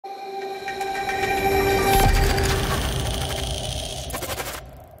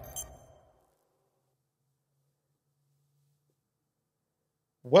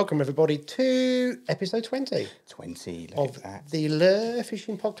Welcome everybody to episode 20 of the Lure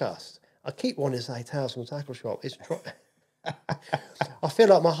Fishing Podcast. I keep wanting to say Tales from the Tackle Shop. I feel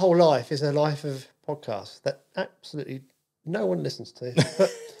like my whole life is a life of podcasts that absolutely no one listens to.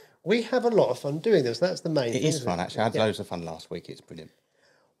 But we have a lot of fun doing this. That's the main thing. It is fun, actually. I had loads of fun last week. It's brilliant.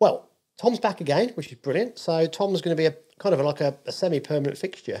 Well, Tom's back again, which is brilliant. So Tom's going to be a kind of like a semi-permanent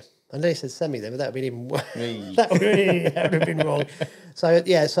fixture. I know he said semi there, but that would be even worse. that would have been wrong. So,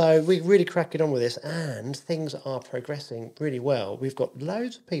 yeah, so we're really cracking on with this and things are progressing really well. We've got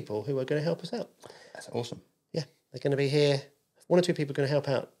loads of people who are going to help us out. That's awesome. Yeah, they're going to be here. One or two people are going to help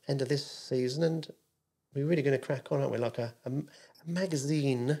out end of this season and we're really going to crack on, aren't we? Like a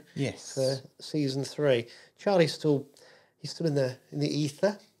magazine for season 3. Charlie's still in the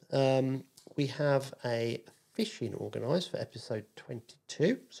ether. We have a fishing organised for episode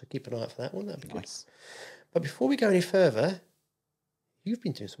 22, so keep an eye out for that one. That'd be nice. Good. But before we go any further, you've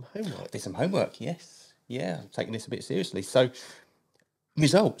been doing some homework. Did some homework, yes. Yeah, I'm taking this a bit seriously. So,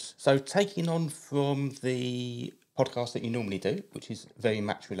 results. So, taking on from the podcast that you normally do, which is very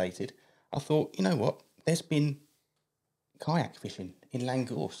match related, I thought, you know what? There's been kayak fishing in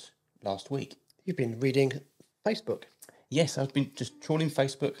Langorse last week. You've been reading Facebook. Yes, I've been just trawling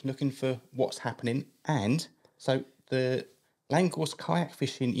Facebook, looking for what's happening. And so the Langorse Kayak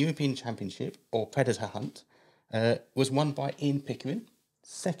Fishing European Championship, or Predator Hunt, was won by Ian Pickering.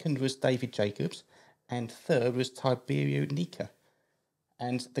 Second was David Jacobs. And third was Tiberio NEKO.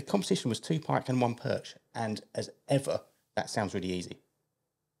 And the competition was 2 pike and 1 perch. And as ever, that sounds really easy.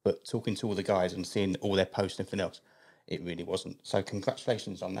 But talking to all the guys and seeing all their posts and everything else, it really wasn't. So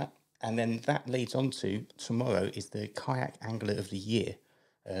congratulations on that. And then that leads on to tomorrow is the Kayak Angler of the Year.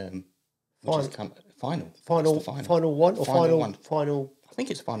 Final one or final one? Final. I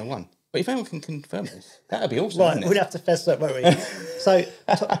think it's final one. But if anyone can confirm this, that would be awesome. Right, we'd have to fess up, won't we? So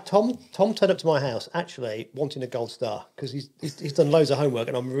Tom turned up to my house actually wanting a gold star because he's done loads of homework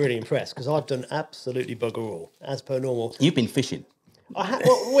and I'm really impressed because I've done absolutely bugger all as per normal. You've been fishing.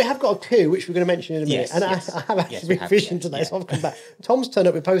 We have got a coup, which we're going to mention in a minute. I have actually been fishing today, so I've come back. Tom's turned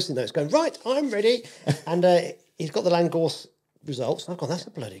up with Post-it notes going, right, I'm ready. And he's got the Langorse results. And I've gone, that's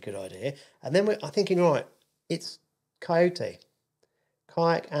a bloody good idea. And then I'm thinking, right, it's Coyote,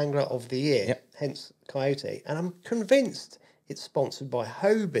 Kayak Angler of the Year, hence Coyote. And I'm convinced it's sponsored by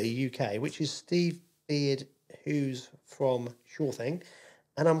Hobie UK, which is Steve Beard, who's from Sure Thing.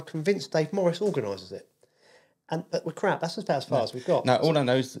 And I'm convinced Dave Morris organises it. But we're crap. That's about as far as we've got. No, all I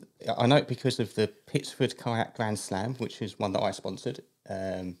know is I know it because of the Pittsford Kayak Grand Slam, which is one that I sponsored.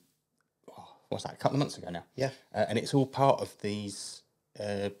 What's that? A couple of months ago now. Yeah. And it's all part of these,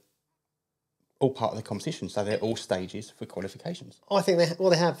 all part of the competition. So they're all stages for qualifications. I think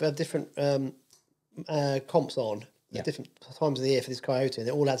they have different comps on at different times of the year for this Coyote, and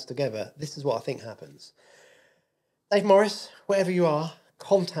it all adds together. This is what I think happens. Dave Morris, wherever you are,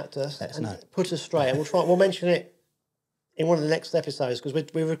 contact us and put us straight, and we'll mention it in one of the next episodes because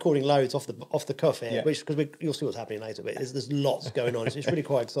we're recording loads off the cuff here, which because you'll see what's happening later. But there's lots going on. It's really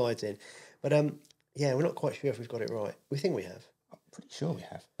quite exciting. But we're not quite sure if we've got it right. We think we have. I'm pretty sure we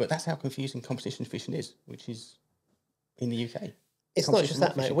have. But that's how confusing competition fishing is, which is in the UK. It's not just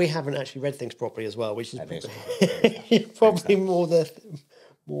that, mate. We haven't actually read things properly as well, which is probably more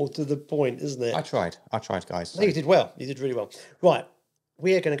to the point, isn't it? I tried, guys. So. No, you did well. You did really well. Right.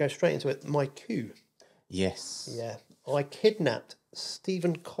 We are going to go straight into it. My coup. Yes. Yeah. I kidnapped Steve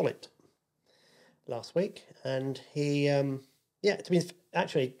Collett last week, and he,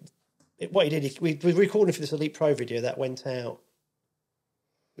 what he did is we were recording for this Elite Pro video that went out.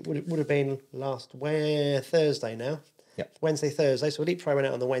 It would have been last Thursday now. Yep. Wednesday, Thursday. So Elite Pro went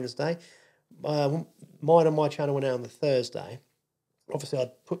out on the Wednesday. Mine and my channel went out on the Thursday. Obviously,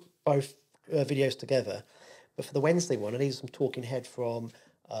 I'd put both videos together. But for the Wednesday one, I needed some talking head from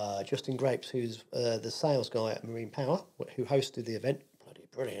Justin Grapes, who's the sales guy at Marine Power, who hosted the event. Bloody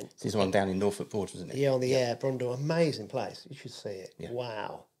brilliant. This is one down in Norfolk Broads, wasn't it? Yeah, on the air, Brondo. Amazing place. You should see it. Yeah.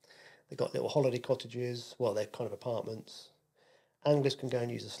 Wow. They've got little holiday cottages. Well, they're kind of apartments. Anglers can go and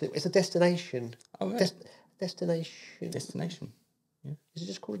use the slip. It's a destination. Oh, right. Destination. Yeah. Is it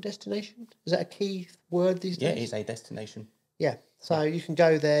just called a destination? Is that a key word these days? Yeah, it is a destination. Yeah, so you can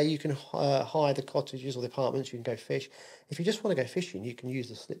go there, you can hire the cottages or the apartments, you can go fish. If you just want to go fishing, you can use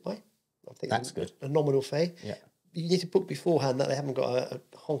the slipway. I think that's good. A nominal fee. Yeah. You need to book beforehand that they haven't got a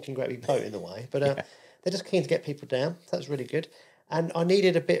honking great big boat in the way. But they're just keen to get people down. So that's really good. And I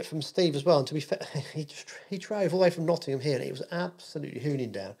needed a bit from Steve as well. And to be fair, he drove all the way from Nottingham here and it was absolutely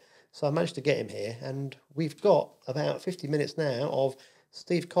hooning down. So I managed to get him here. And we've got about 50 minutes now of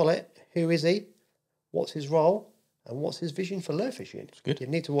Steve Collett. Who is he? What's his role? and what's his vision for lure fishing. It's good. You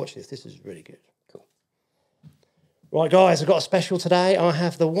need to watch this. This is really good. Cool. Right, guys, I've got a special today. I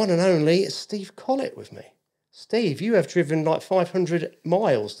have the one and only Steve Collett with me. Steve, you have driven like 500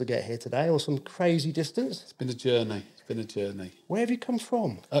 miles to get here today, or some crazy distance. It's been a journey. Where have you come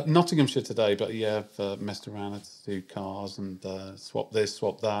from? Nottinghamshire today, but yeah, I've messed around. Had to do cars and swap this,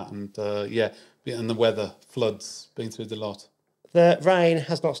 swap that, and and the weather, floods, been through the lot. The rain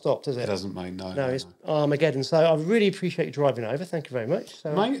has not stopped, has it? It hasn't, mate. No, it's Armageddon. So I really appreciate you driving over. Thank you very much.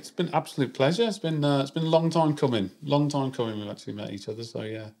 So, mate, it's been an absolute pleasure. It's been a long time coming. We've actually met each other. So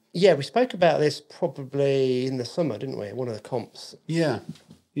yeah. Yeah, we spoke about this probably in the summer, didn't we? At one of the comps. Yeah,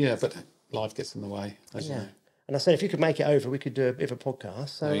 but life gets in the way, as you know. And I said, if you could make it over, we could do a bit of a podcast.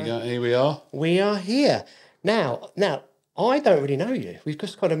 So there you go. Here we are. We are here. Now, I don't really know you. We've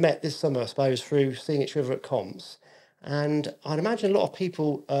just kind of met this summer, I suppose, through seeing each other at comps. And I'd imagine a lot of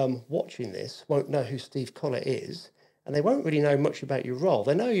people watching this won't know who Steve Collett is, and they won't really know much about your role.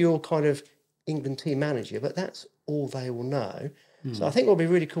 They know you're kind of England team manager, but that's all they will know. So I think what would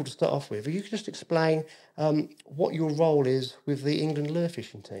be really cool to start off with, if you could just explain what your role is with the England lure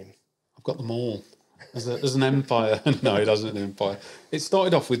fishing team. I've got them all. There's an empire. No, it doesn't an empire. It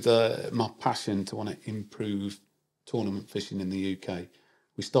started off with my passion to want to improve tournament fishing in the UK.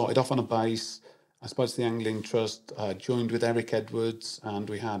 We started off on a base. I spoke to the Angling Trust, joined with Eric Edwards, and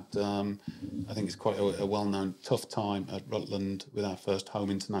we had, I think it's quite a well-known tough time at Rutland with our first home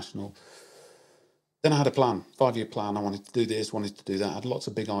international. Then I had a plan, 5-year plan. I wanted to do this, wanted to do that. I had lots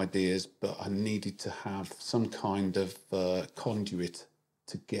of big ideas, but I needed to have some kind of conduit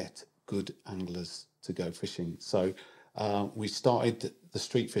to get good anglers to go fishing. So we started the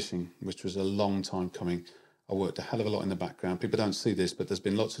street fishing, which was a long time coming. I worked a hell of a lot in the background. People don't see this, but there's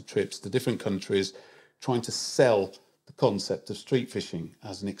been lots of trips to different countries trying to sell the concept of street fishing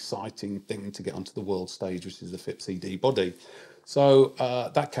as an exciting thing to get onto the world stage, which is the FIPS-ED body. So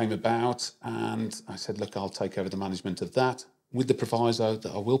that came about, and I said, look, I'll take over the management of that with the proviso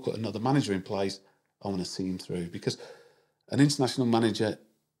that I will put another manager in place. I want to see him through, because an international manager,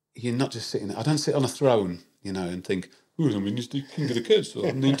 you're not just sitting there. I don't sit on a throne, and think, oh, I'm the king of the kids, or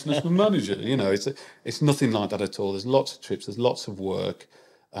I'm the international manager. It's nothing like that at all. There's lots of trips, there's lots of work,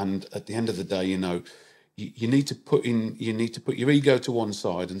 and at the end of the day, you need to put your ego to one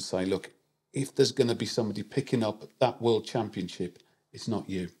side and say, look, if there's going to be somebody picking up that world championship, it's not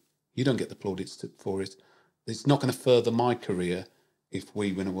you. You don't get the plaudits for it. It's not going to further my career if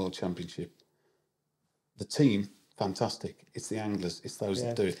we win a world championship. The team, fantastic. It's the anglers. It's those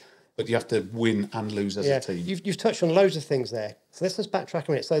that do it. But you have to win and lose as a team. You've touched on loads of things there. So let's just backtrack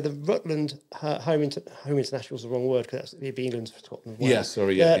a minute. So the Rutland home international is the wrong word, because it'd be England for Scotland. Yeah,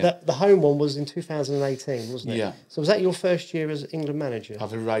 sorry. The home one was in 2018, wasn't it? Yeah. So was that your first year as England manager?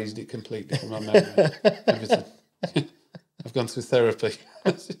 I've erased it completely from my memory. Everything. I've gone through therapy.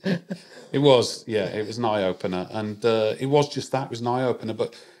 It was an eye-opener. And it was just that. It was an eye-opener.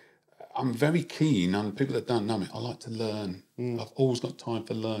 But I'm very keen, and people that don't know me, I like to learn. I've always got time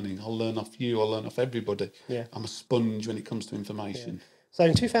for learning. I'll learn off you, I'll learn off everybody. Yeah. I'm a sponge when it comes to information. Yeah. So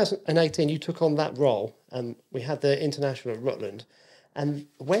in 2018, you took on that role, and we had the international at Rutland. And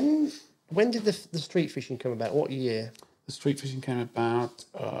when did the street fishing come about? What year? The street fishing came about,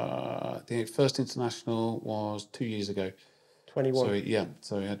 the first international was 2 years ago. 21.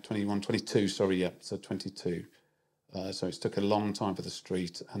 So we had 21, 22, so 22. So it took a long time for the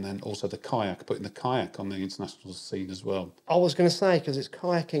street, and then also the kayak, putting the kayak on the international scene as well. I was going to say, because it's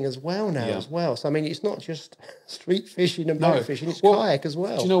kayaking as well now as well. So, I mean, it's not just street fishing and boat fishing, it's kayak as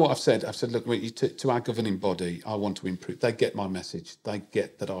well. Do you know what I've said? I've said, look, to our governing body, I want to improve. They get my message. They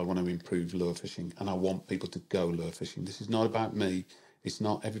get that I want to improve lure fishing, and I want people to go lure fishing. This is not about me. It's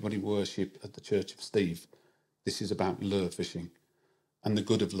not everybody worship at the Church of Steve. This is about lure fishing and the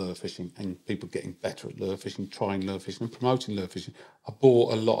good of lure fishing, and people getting better at lure fishing, trying lure fishing and promoting lure fishing. I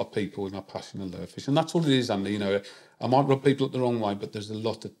bore a lot of people with my passion of lure fishing. And that's all it is, Andy. I might rub people up the wrong way, but there's a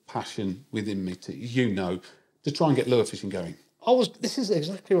lot of passion within me to try and get lure fishing going. This is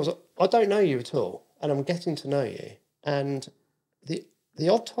exactly what I don't know you at all, and I'm getting to know you. And the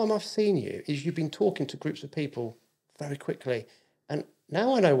odd time I've seen you is you've been talking to groups of people very quickly, and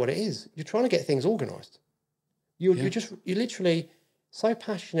now I know what it is. You're trying to get things organised. You're literally so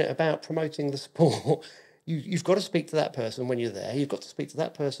passionate about promoting the sport. You've got to speak to that person when you're there. You've got to speak to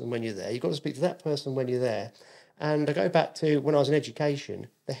that person when you're there. You've got to speak to that person when you're there. And I go back to when I was in education,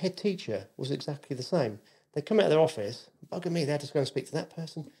 the head teacher was exactly the same. They'd come out of their office, bugging me, they had to go and speak to that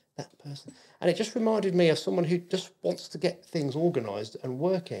person. And it just reminded me of someone who just wants to get things organised and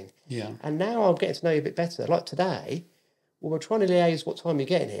working. Yeah. And now I'm getting to know you a bit better. Like today, when we're trying to liaise what time you're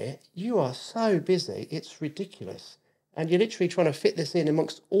getting here, you are so busy, it's ridiculous. and you're literally trying to fit this in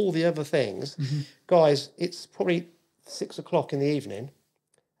amongst all the other things. Guys, it's probably 6 o'clock in the evening,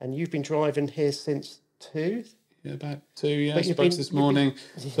 and you've been driving here since 2? Yeah, about 2, yeah. I spoke this morning,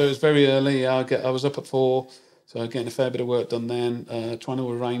 so it was very early. I was up at 4, so getting a fair bit of work done then, trying to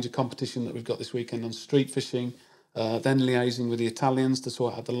arrange a competition that we've got this weekend on street fishing, then liaising with the Italians to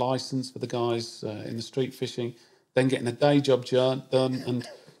sort out the licence for the guys in the street fishing, then getting a day job done. And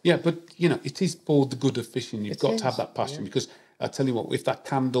yeah, but, you know, it is for the good of fishing. You've got to have that passion, because I tell you what, if that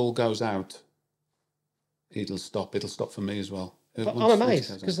candle goes out, it'll stop. It'll stop for me as well. I'm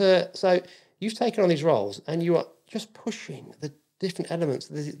amazed, because so you've taken on these roles and you are just pushing the different elements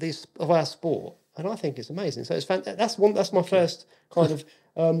of our sport, and I think it's amazing. So it's fantastic. That's my first kind of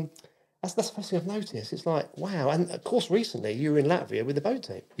that's the first thing I've noticed. It's like, wow. And of course, recently you were in Latvia with the boat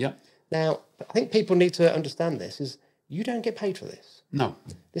team. Yeah. Now, I think people need to understand this: is you don't get paid for this. No.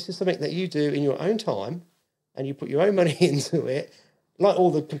 This is something that you do in your own time, and you put your own money into it, like all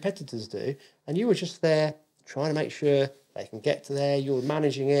the competitors do. And you were just there trying to make sure they can get to there. You're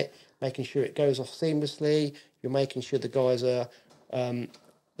managing it, making sure it goes off seamlessly. You're making sure the guys are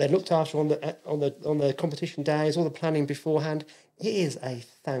they're looked after on the competition days, all the planning beforehand. It is a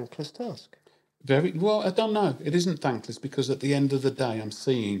thankless task. Very well. I don't know. It isn't thankless, because at the end of the day, I'm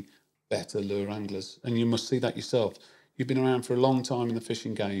seeing better lure anglers, and you must see that yourself. You've been around for a long time in the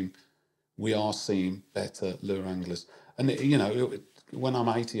fishing game. We are seeing better lure anglers, and you know, when I'm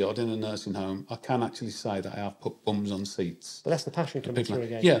 80 odd in a nursing home, I can actually say that I have put bums on seats. But that's the passion coming through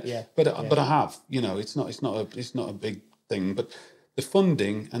again. Yeah. But I have. You know, it's not a big thing, but the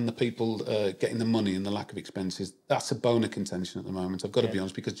funding and the people getting the money and the lack of expenses, that's a bone of contention at the moment. I've got to be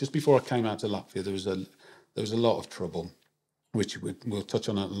honest, because just before I came out to Latvia, there was a lot of trouble, which we'll touch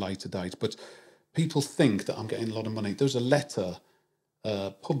on at a later date. But people think that I'm getting a lot of money. There was a letter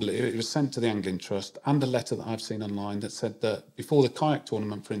public, it was sent to the Angling Trust, and a letter that I've seen online that said that before the kayak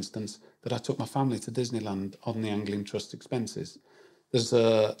tournament, for instance, that I took my family to Disneyland on the Angling Trust expenses. There's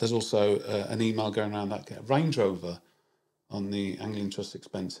also an email going around that get a Range Rover on the Angling Trust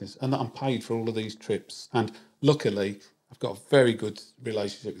expenses, and that I'm paid for all of these trips. And luckily, I've got a very good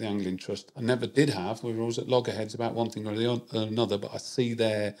relationship with the Angling Trust. I never did have. We were always at loggerheads about one thing or another, but I see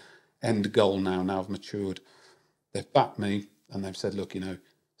their end goal now. Now I've matured. They've backed me, and they've said, look, you know,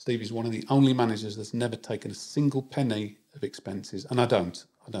 Steve is one of the only managers that's never taken a single penny of expenses. And I don't.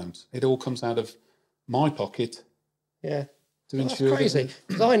 It all comes out of my pocket. Yeah. To ensure that's crazy.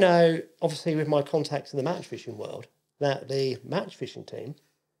 Because I know, obviously, with my contacts in the match fishing world, that the match fishing team,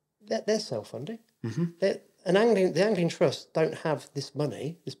 they're self-funding. Mm-hmm. The Angling Trust don't have this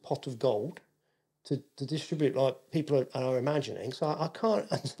money, this pot of gold, to distribute like people are imagining. So I can't.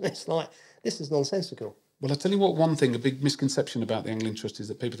 It's like, this is nonsensical. Well, I tell you what, one thing, a big misconception about the Angling Trust is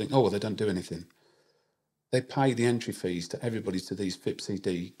that people think, oh, well, they don't do anything. They pay the entry fees to everybody to these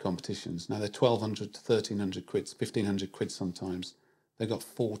FIPCD competitions. Now, they're 1,200 to 1,300 quid, 1,500 quid sometimes. They've got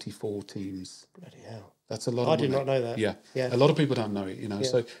 44 teams. Bloody hell. That's a lot of money. I did not know that. Yeah. A lot of people don't know it, you know. Yeah.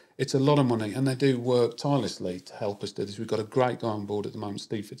 So it's a lot of money, and they do work tirelessly to help us do this. We've got a great guy on board at the moment,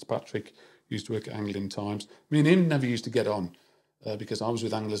 Steve Fitzpatrick, used to work at Angling Times. Me and him never used to get on because I was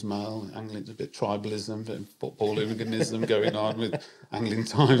with Anglers Mail. Angling's a bit tribalism, a bit of football hooliganism going on with Angling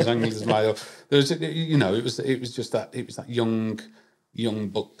Times, Anglers Mail. There's, you know, it was just that young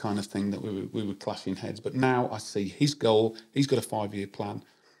buck kind of thing that we were clashing heads. But now I see his goal. He's got a 5-year plan.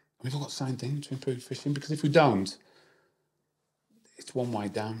 We've all got the same thing to improve fishing, because if we don't, it's one way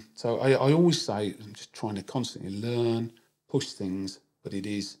down. So I always say, I'm just trying to constantly learn, push things, but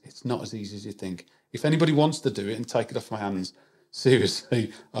it's not as easy as you think. If anybody wants to do it and take it off my hands,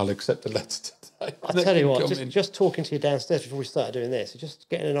 seriously, I'll accept the letter today. I'll tell you what, just talking to you downstairs before we started doing this, just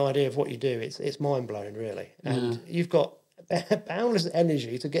getting an idea of what you do, it's mind-blowing, really. And you've got boundless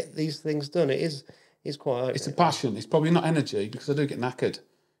energy to get these things done. It is quite... It's a passion. It's probably not energy, because I do get knackered.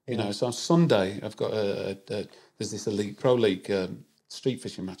 You know, so on Sunday, I've got there's this elite pro league street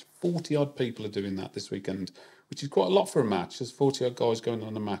fishing match. 40 odd people are doing that this weekend, which is quite a lot for a match. There's 40 odd guys going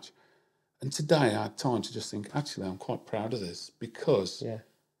on a match. And today I had time to just think, actually, I'm quite proud of this, because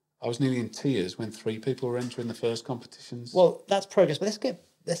I was nearly in tears when 3 people were entering the first competitions. Well, that's progress. But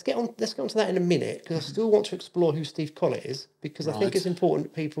let's get on to that in a minute, because I still want to explore who Steve Collett is, because I think it's important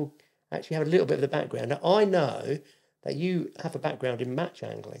that people actually have a little bit of the background. Now, I know that you have a background in match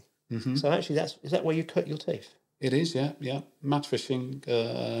angling. Mm-hmm. So actually, is that where you cut your teeth? It is, yeah. Match fishing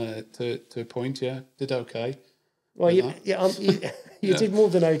to a point, yeah. Did okay. Well, you did more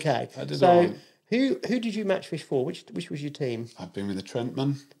than okay. I did. So Who did you match fish for? Which was your team? I've been with the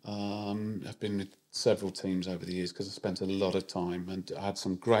Trentman. I've been with several teams over the years because I spent a lot of time and I had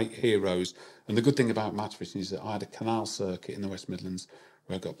some great heroes. And the good thing about match fishing is that I had a canal circuit in the West Midlands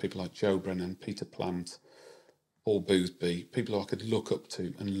where I got people like Joe Brennan, Peter Plant, Paul Boothby, people who I could look up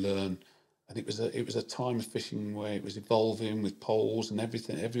to and learn. And it was a time of fishing where it was evolving with poles and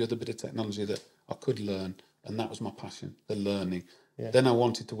everything, every other bit of technology that I could learn. And that was my passion, the learning. Yeah. Then I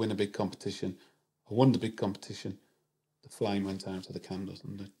wanted to win a big competition. I won the big competition. The flame went out of the candle.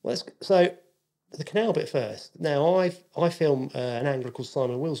 Well, so the canal bit first. Now, I film an angler called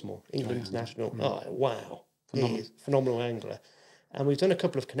Simon Willsmore, England International. Oh, wow. He is a phenomenal angler. And we've done a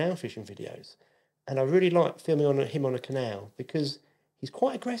couple of canal fishing videos. And I really like filming him on a canal because he's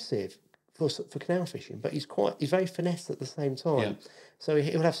quite aggressive for canal fishing, but he's very finesse at the same time. Yeah. So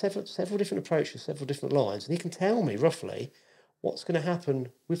he'll have several different approaches, several different lines, and he can tell me roughly what's going to happen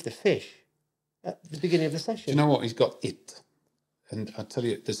with the fish at the beginning of the session. Do you know what? He's got it. And I tell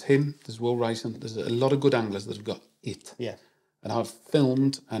you, there's him, there's Will Rayson, there's a lot of good anglers that have got it. Yeah. And I've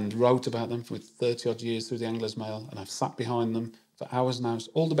filmed and wrote about them for 30 odd years through the Anglers Mail, and I've sat behind them for hours now.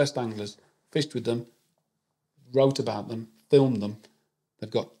 All the best anglers, fished with them, wrote about them, filmed them. They've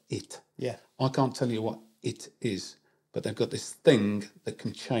got it. Yeah. I can't tell you what it is, but they've got this thing that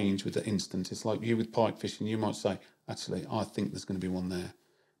can change with the instant. It's like you with pike fishing. You might say, actually, I think there's going to be one there.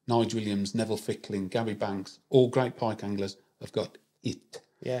 Nigel Williams, Neville Fickling, Gary Banks, all great pike anglers have got it.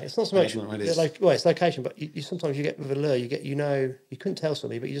 Yeah, it's not so much it's location, but you sometimes you get with a lure, you couldn't tell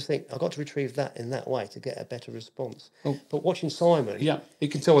somebody, but you just think, I've got to retrieve that in that way to get a better response. Oh. But watching Simon... Yeah, he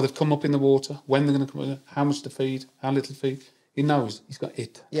can tell whether they've come up in the water, when they're going to come in, how much to feed, how little to feed. He knows. He's got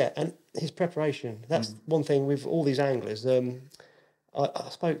it. Yeah, and his preparation. That's one thing with all these anglers. I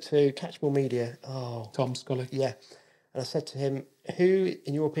spoke to Catchmore Media. Tom Scully. Yeah. And I said to him, who,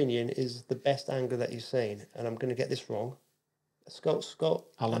 in your opinion, is the best angler that you've seen? And I'm going to get this wrong. Scott.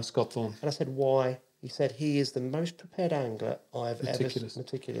 Alan Scott Thorne. And I said, why? He said, he is the most prepared angler I've ever seen.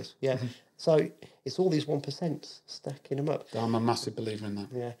 Meticulous. Yeah. So it's all these 1% stacking them up. I'm a massive believer in that.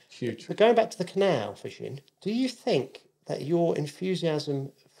 Yeah. Huge. But going back to the canal fishing, do you think that your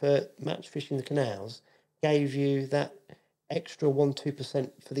enthusiasm for match fishing the canals gave you that extra 1-2%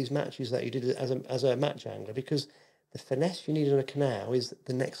 for these matches that you did as a match angler? Because the finesse you need on a canal is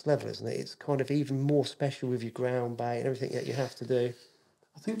the next level, isn't it? It's kind of even more special with your ground bait and everything that you have to do.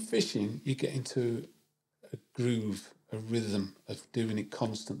 I think fishing, you get into a groove, a rhythm of doing it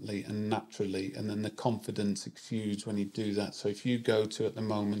constantly and naturally, and then the confidence exudes when you do that. So if you go to, at the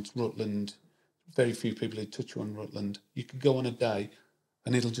moment, Rutland, very few people who touch you on Rutland, you could go on a day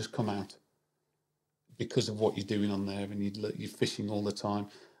and it'll just come out because of what you're doing on there, and you're fishing all the time.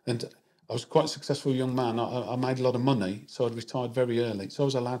 And I was quite a successful young man. I made a lot of money, so I'd retired very early. So I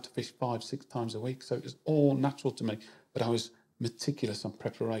was allowed to fish 5-6 times a week. So it was all natural to me. But I was meticulous on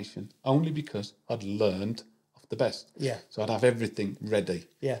preparation, only because I'd learned off the best. Yeah. So I'd have everything ready.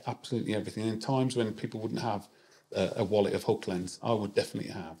 Yeah. Absolutely everything. And in times when people wouldn't have a wallet of hook lengths, I would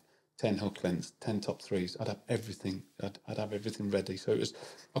definitely have 10 hook lengths, 10 top threes. I'd have everything. I'd have everything ready. So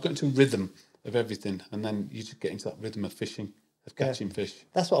I got into a rhythm of everything, and then you just get into that rhythm of fishing. Of catching fish.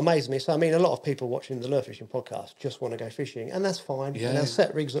 That's what amazed me. So, I mean, a lot of people watching the Lure Fishing podcast just want to go fishing, and that's fine. Yeah. And they'll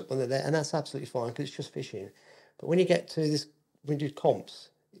set rigs up when they're there, and that's absolutely fine because it's just fishing. But when you get to this, when you do comps,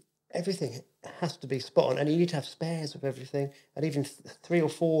 everything has to be spot on, and you need to have spares of everything, and even 3 or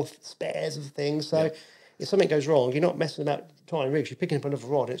 4 spares of things. So, if something goes wrong, you're not messing about trying rigs. You're picking up another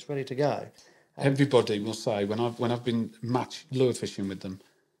rod, and it's ready to go. Everybody will say when I've been match lure fishing with them.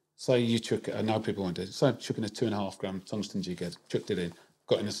 Say you chuck it, I know people won't do it. So I'm chucking a 2.5 gram tungsten jig head, chucked it in,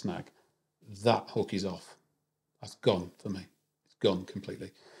 got in a snag. That hook is off. That's gone for me. It's gone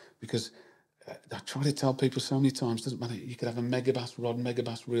completely. Because I try to tell people so many times, doesn't matter, you could have a megabass rod,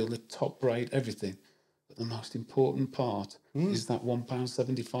 megabass reel, the top braid, everything. But the most important part is that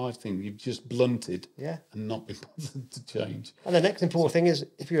 £1.75 thing you've just blunted and not been bothered to change. And the next important thing is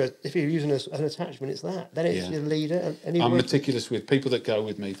if you're using an attachment, it's that. Then it's your leader. And I'm meticulous with people that go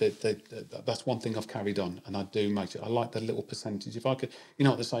with me. That's one thing I've carried on, and I do make it. I like the little percentage. If I could, you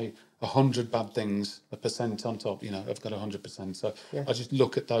know what they say, 100 bad things, a percent on top. You know, I've got 100%. So I just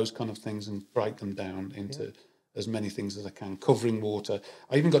look at those kind of things and break them down into as many things as I can, covering water.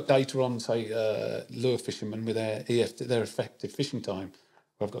 I even got data on, say, lure fishermen with their effective fishing time,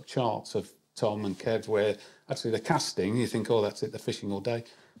 where I've got charts of Tom and Kev where actually they're casting, you think, oh, that's it, they're fishing all day.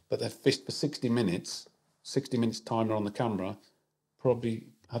 But they've fished for 60 minutes timer on the camera, probably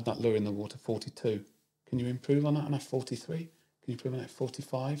had that lure in the water 42. Can you improve on that? And have 43? Can you improve on that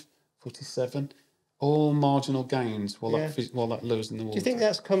 45, 47? all marginal gains while that lure's in the water. Do you think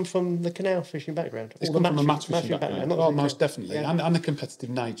that's come from the canal fishing background? It's come from a match fishing background. Oh, most definitely. Yeah. And the competitive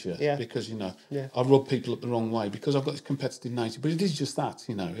nature. Yeah. Because, you know, I rub people up the wrong way because I've got this competitive nature. But it is just that,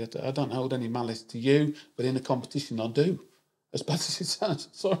 you know. I don't hold any malice to you, but in a competition I do. As bad as it sounds.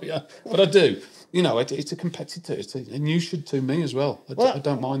 Sorry, but I do. You know, it's a competitor. And you should to me as well. I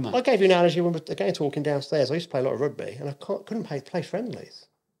don't mind that. I gave you an analogy when we were again talking downstairs. I used to play a lot of rugby and I couldn't play friendlies.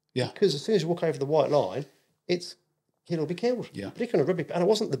 Yeah. Because as soon as you walk over the white line, it's kill or be killed. Yeah. Particularly on a rugby. And I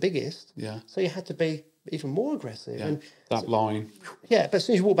wasn't the biggest. Yeah. So you had to be even more aggressive. Yeah. And that line. Yeah, but as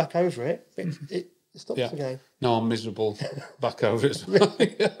soon as you walk back over it, it stops the game. No, I'm miserable back over it as well.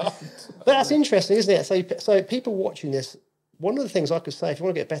 But that's interesting, isn't it? So people watching this, one of the things I could say, if you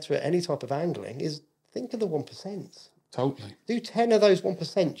want to get better at any type of angling, is think of the 1%. Totally. Do 10 of those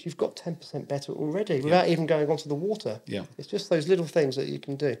 1%, you've got 10% better already without even going onto the water. Yeah. It's just those little things that you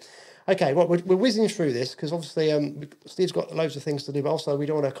can do. Okay, well, we're whizzing through this because obviously Steve's got loads of things to do, but also we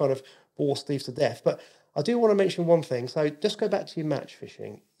don't want to kind of bore Steve to death. But I do want to mention one thing. So just go back to your match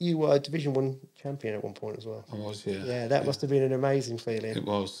fishing. You were Division 1 champion at one point as well. I was, yeah. Yeah, that must have been an amazing feeling. It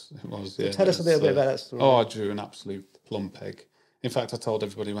was, yeah. So tell us a little bit about that story. Oh, I drew an absolute plum peg. In fact, I told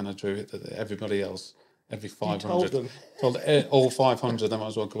everybody when I drew it that everybody else, every 500, told all 500 of them I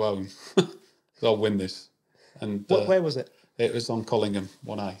was well go home. So I'll win this. And where was it? It was on Collingham,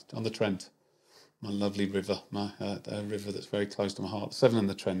 1A, on the Trent. My lovely river, a river that's very close to my heart. 7 in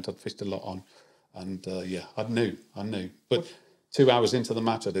the Trent, I'd fished a lot on. And I knew. But 2 hours into the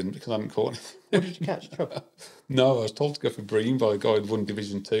match, I didn't because I hadn't caught anything. What did you catch? Trouble? No, I was told to go for bream by a guy who'd won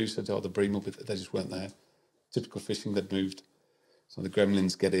Division 2. Said, the bream will be, they just weren't there. Typical fishing, they'd moved. So the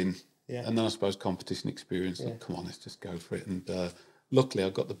gremlins get in. Yeah. And then I suppose competition experience. Like, come on, let's just go for it. And luckily, I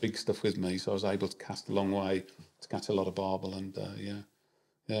got the big stuff with me, so I was able to cast a long way to catch a lot of barbel. And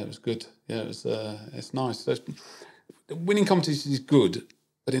it was good. Yeah, it's nice. So winning competitions is good,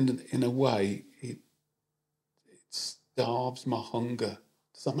 but in a way, it starves my hunger.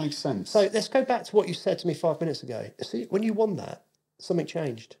 Does that make sense? So let's go back to what you said to me 5 minutes ago. See, when you won that, something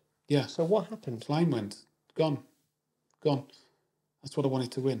changed. Yeah. So what happened? Flame went. Gone. That's what I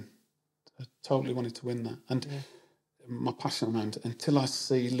wanted to win. I totally wanted to win that. And my passion around until I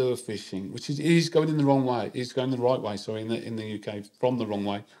see lure fishing, which is going in the wrong way. It's going the right way, sorry, in the UK, from the wrong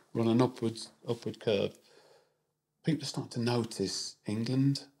way, we're on an upward curve. People are starting to notice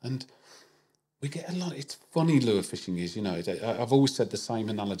England, and we get a lot. It's funny lure fishing is, you know. I've always said the same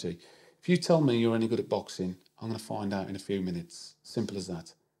analogy. If you tell me you're any good at boxing, I'm going to find out in a few minutes. Simple as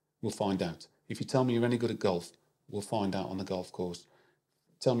that. We'll find out. If you tell me you're any good at golf, we'll find out on the golf course.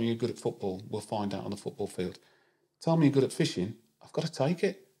 Tell me you're good at football, we'll find out on the football field. Tell me you're good at fishing, I've got to take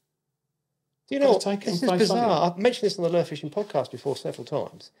it. Do you know what? This is bizarre. I've mentioned this on the Lure Fishing podcast before several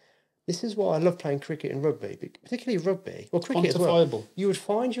times. This is why I love playing cricket and rugby, particularly rugby. Well, cricket as well. You would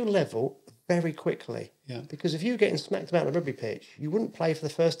find your level very quickly. Yeah. Because if you were getting smacked about on a rugby pitch, you wouldn't play for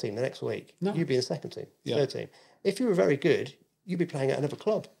the first team the next week. No. You'd be in the second team, third team. If you were very good, you'd be playing at another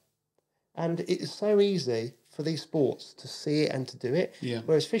club. And it is so easy for these sports to see it and to do it. Yeah.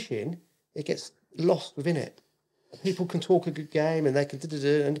 Whereas fishing, it gets lost within it. People can talk a good game and they can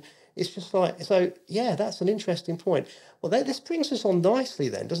and it's just like, so yeah, that's an interesting point. Well, this brings us on nicely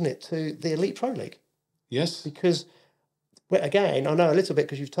then, doesn't it, to the Elite Pro League? Yes. Because, well, again, I know a little bit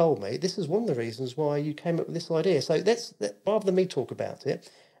because you've told me, this is one of the reasons why you came up with this idea. So rather than me talk about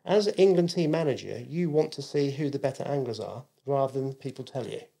it, as England team manager, you want to see who the better anglers are rather than people tell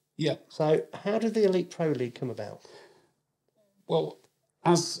you. Yeah. So how did the Elite Pro League come about? Well,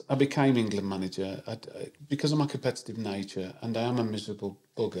 as I became England manager, because of my competitive nature, and I am a miserable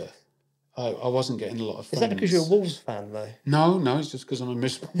bugger, I wasn't getting a lot of friends. Is that because you're a Wolves fan, though? No, it's just because I'm a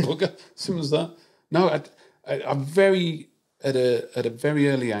miserable bugger. Simple as that. No, I'm very, at a very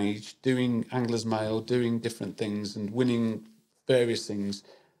early age, doing Anglers Mail, doing different things and winning various things.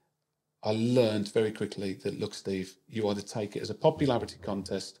 I learned very quickly that, look, Steve, you either take it as a popularity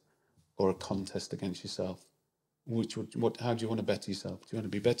contest or a contest against yourself. How do you want to better yourself? Do you want to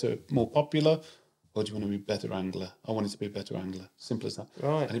be better, more popular, or do you want to be a better angler? I wanted to be a better angler. Simple as that.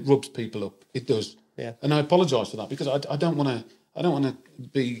 Right. And it rubs people up. It does. Yeah. And I apologise for that because I don't want to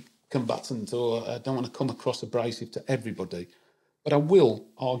be combatant, or I don't want to come across abrasive to everybody. But I will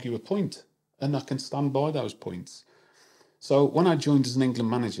argue a point, and I can stand by those points. So when I joined as an England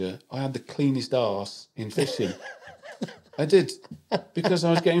manager, I had the cleanest arse in fishing. I did, because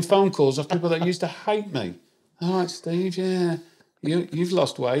I was getting phone calls of people that used to hate me. All right, Steve, yeah, you've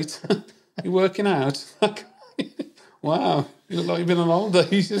lost weight. You're working out. Wow, you look like you've been on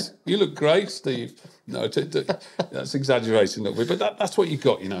holiday. You look great, Steve. No, that's exaggerating a little bit, but that's what you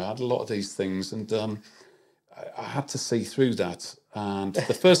got. I had a lot of these things, and I had to see through that. And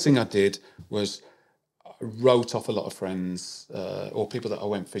the first thing I did was I wrote off a lot of friends or people that I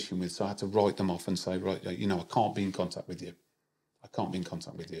went fishing with. So I had to write them off and say, right, I can't be in contact with you. I can't be in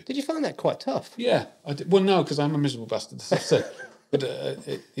contact with you. Did you find that quite tough? Yeah, I did. Well, no, because I'm a miserable bastard, as I said. But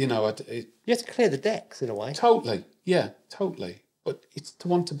you have to clear the decks in a way. Totally, yeah, totally. But it's to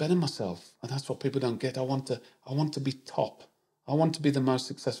want to better myself, and that's what people don't get. I want to be top. I want to be the most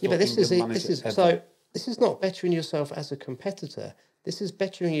successful. Yeah, but this is ever. So this is not bettering yourself as a competitor. This is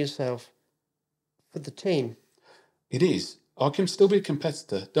bettering yourself for the team. It is. I can still be a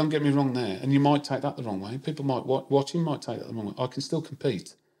competitor. Don't get me wrong there. And you might take that the wrong way. People watching might take that the wrong way. I can still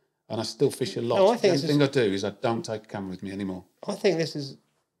compete, and I still fish a lot. No, I think the only thing I do is I don't take a camera with me anymore. I think this is,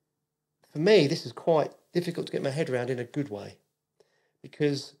 for me, this is quite difficult to get my head around in a good way,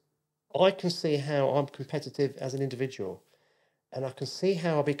 because I can see how I'm competitive as an individual, and I can see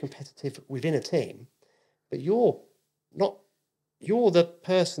how I'll be competitive within a team, but you're not. You're the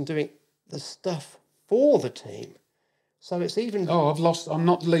person doing the stuff for the team. So it's even... Oh, I'm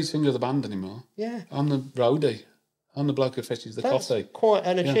not the lead singer of the band anymore. Yeah. I'm the roadie. I'm the bloke who fishes the coffee. That's quite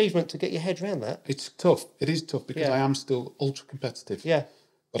an achievement to get your head around that. It's tough. It is tough because I am still ultra competitive. Yeah.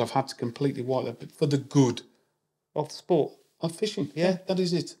 But I've had to completely wipe that for the good. Of the sport. Of fishing. Yeah, that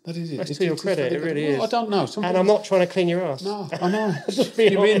is it. That is it. That's to your credit. It really is. I don't know. And I'm not trying to clean your ass. No, I know. Just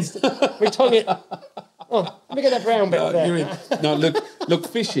being honest. We're tongue it. Oh, let me get that brown bit there. No, look,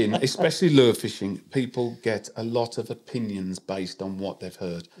 fishing, especially lure fishing, people get a lot of opinions based on what they've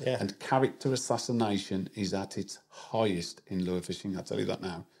heard. Yeah. And character assassination is at its highest in lure fishing, I'll tell you that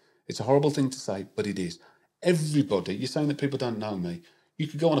now. It's a horrible thing to say, but it is. Everybody, you're saying that people don't know me. You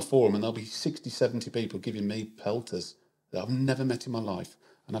could go on a forum and there'll be 60, 70 people giving me pelters that I've never met in my life.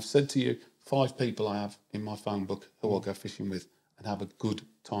 And I've said to you, 5 people I have in my phone book who I'll go fishing with and have a good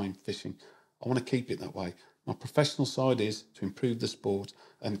time fishing. I want to keep it that way. My professional side is to improve the sport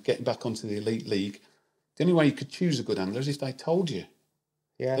and getting back onto the elite league. The only way you could choose a good angler is if they told you.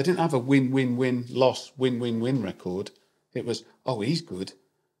 Yeah. They didn't have a win-win-win, loss, win-win-win record. It was, oh, he's good.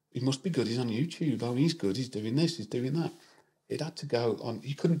 He must be good. He's on YouTube. Oh, he's good. He's doing this. He's doing that. It had to go on.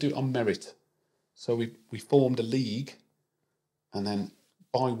 You couldn't do it on merit. So we formed a league, and then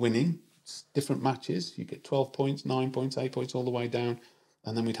by winning different matches, you get 12 points, 9 points, 8 points, all the way down.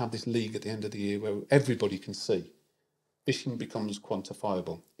 And then we'd have this league at the end of the year where everybody can see. Fishing becomes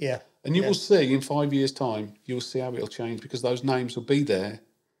quantifiable. Yeah. And you will see in 5 years' time, you'll see how it'll change, because those names will be there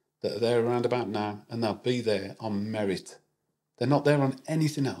that are there around about now, and they'll be there on merit. They're not there on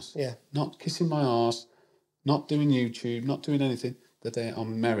anything else. Yeah. Not kissing my arse, not doing YouTube, not doing anything. They're there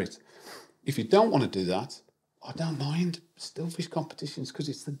on merit. If you don't want to do that, I don't mind. Still fish competitions, because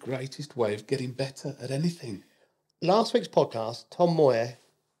it's the greatest way of getting better at anything. Last week's podcast, Tom Moyer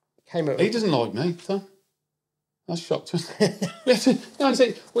came up. He doesn't like me, Tom. That's shocked us.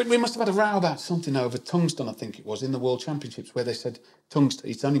 We must have had a row about something over tungsten, I think it was, in the World Championships, where they said tungsten,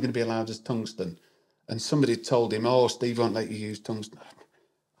 it's only going to be allowed as tungsten. And somebody told him, oh, Steve won't let you use tungsten.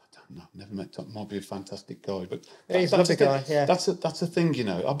 I don't know, never met Tom. Might be a fantastic guy, but he's a lovely guy. Yeah, that's a thing, you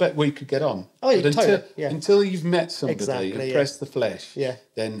know. I bet we could get on. Oh, yeah, totally. Until you've met somebody and pressed the flesh,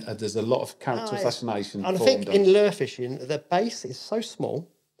 then there's a lot of character assassination. And I think in lure fishing, the base is so small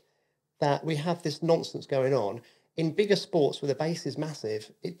that we have this nonsense going on. In bigger sports where the base is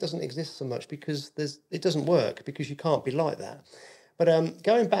massive, it doesn't exist so much because it doesn't work, because you can't be like that. But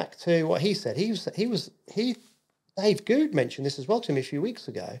going back to what he said, Dave Good mentioned this as well to me a few weeks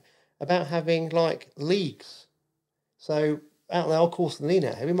ago about having like leagues. So out on the old course of the Lean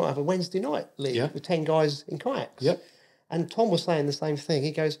out here, we might have a Wednesday night league with 10 guys in kayaks. Yep. And Tom was saying the same thing.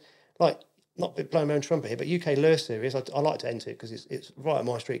 He goes, like, not blowing my own trumpet here, but UK Lure Series, I like to enter it because it's right at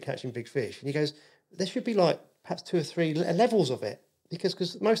my street, catching big fish. And he goes, there should be like perhaps 2 or 3 levels of it,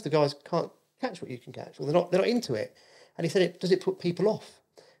 because most of the guys can't catch what you can catch, or they're not into it. And he said, does it put people off?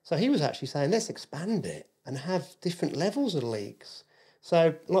 So he was actually saying, let's expand it and have different levels of leagues.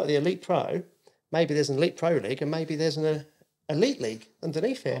 So like the Elite Pro, maybe there's an Elite Pro League and maybe there's an Elite League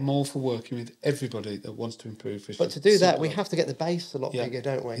underneath it. I'm all for working with everybody that wants to improve fishing. But to do that, we have to get the base a lot bigger,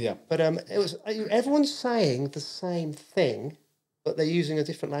 don't we? Yeah. But everyone's saying the same thing, but they're using a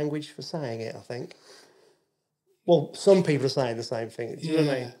different language for saying it, I think. Well, some people are saying the same thing. Do you know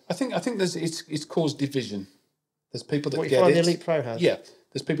what I mean? I think it's caused division. There's people that get it. What you find the Elite Pro has? Yeah.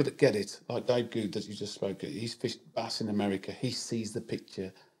 There's people that get it, like Dave Good that you just spoke of. He's fished bass in America. He sees the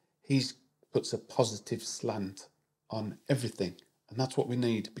picture. He puts a positive slant on everything. And that's what we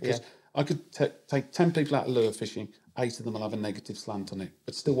need. Because I could take 10 people out of lure fishing, 8 of them will have a negative slant on it,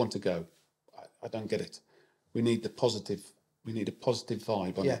 but still want to go. I don't get it. We need a positive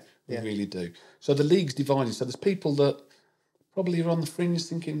vibe on it. We really do. So the league's divided. So there's people that probably are on the fringe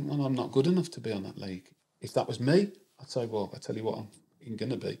thinking, well, I'm not good enough to be on that league. If that was me, I'd say, well, I tell you what, I'm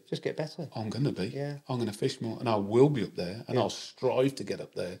going to be. Just get better. I'm going to be. Yeah. I'm going to fish more, and I will be up there, and I'll strive to get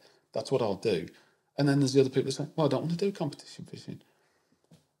up there. That's what I'll do. And then there's the other people that say, well, I don't want to do competition fishing.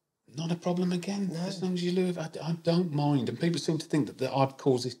 Not a problem again. No. As long as you lure, I don't mind. And people seem to think that I've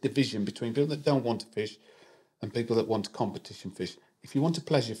caused this division between people that don't want to fish and people that want to competition fish. If you want to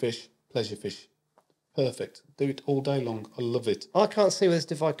pleasure fish. Perfect. Do it all day long. I love it. I can't see where this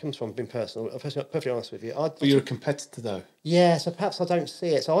divide comes from, being personal. I'm perfectly honest with you. But you're a competitor, though. Yeah, so perhaps I don't see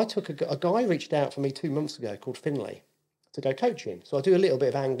it. So I took a guy reached out for me 2 months ago called Finley to go coaching. So I do a little bit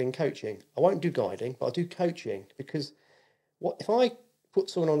of angling coaching. I won't do guiding, but I do coaching because if I put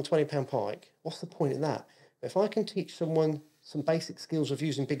someone on a £20 pike, what's the point in that? If I can teach someone some basic skills of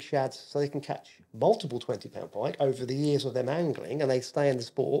using big shads so they can catch multiple £20 pike over the years of them angling and they stay in the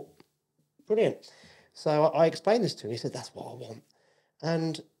sport, brilliant. So I explained this to him. He said, that's what I want.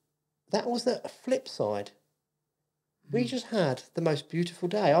 And that was the flip side. We just had the most beautiful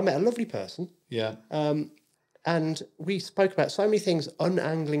day. I met a lovely person. Yeah. And we spoke about so many things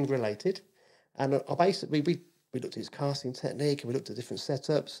unangling related. And I basically, we looked at his casting technique and we looked at different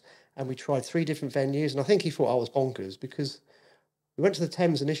setups and we tried 3 different venues. And I think he thought I was bonkers because we went to the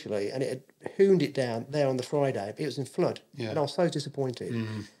Thames initially and it had hooned it down there on the Friday. It was in flood. Yeah. And I was so disappointed.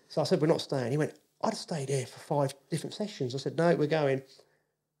 Mm. So I said, we're not staying. He went, I'd have stayed here for 5 different sessions. I said, no, we're going.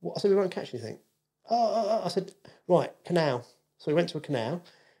 What? I said, we won't catch anything. I said, right, canal. So we went to a canal.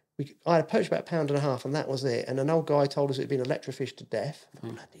 I had poached about 1.5 pounds and that was it. And an old guy told us it had been electrofished to death.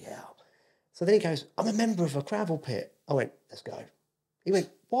 Bloody hell. So then he goes, I'm a member of a gravel pit. I went, let's go. He went,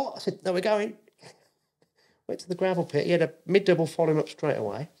 what? I said, no, we're going. Went to the gravel pit. He had a mid-double following up straight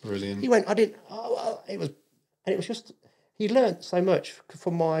away. Brilliant. He went, it was just, he learnt so much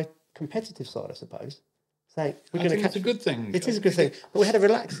from my competitive side, I suppose. Saying we're going to catch. It's a good thing. It is a good thing. But we had a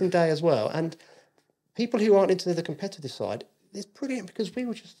relaxing day as well. And people who aren't into the competitive side, it's brilliant because we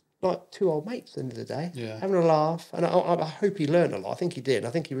were just like 2 old mates at the end of the day, having a laugh. And I hope he learned a lot. I think he did. I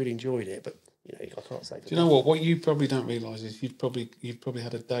think he really enjoyed it. But I can't say. Do you know what? What you probably don't realise is you've probably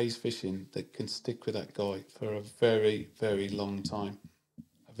had a day's fishing that can stick with that guy for a very, very long time.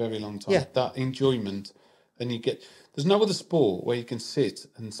 A very long time. Yeah. That enjoyment, and there's no other sport where you can sit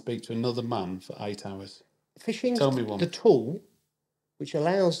and speak to another man for 8 hours. Fishing's the tool which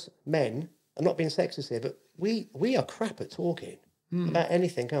allows men, I'm not being sexist here, but we are crap at talking about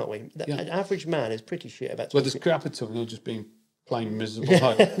anything, aren't we? An average man is pretty shit about talking. Well, there's crap at talking, or just being plain miserable.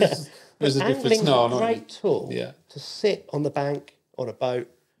 There's a difference. No, a great tool to sit on the bank on a boat,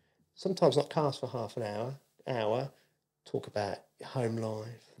 sometimes not cast for half an hour, talk about your home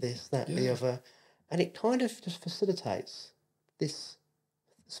life, this, that, the other. And it kind of just facilitates this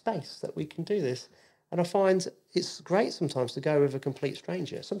space that we can do this. And I find it's great sometimes to go with a complete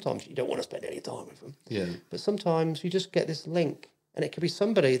stranger. Sometimes you don't want to spend any time with them. Yeah. But sometimes you just get this link. And it could be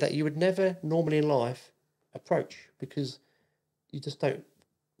somebody that you would never normally in life approach because you just don't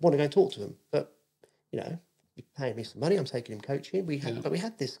want to go and talk to them. But, you're paying me some money. I'm taking him coaching. But we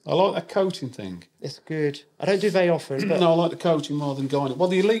had this. I like that coaching thing. It's good. I don't do very often. But no, I like the coaching more than going. Well,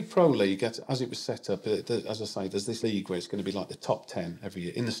 the Elite Pro League, as it was set up, as I say, there's this league where it's going to be like the top 10 every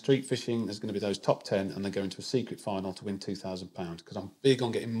year. In the street fishing, there's going to be those top 10, and they go into a secret final to win £2,000 because I'm big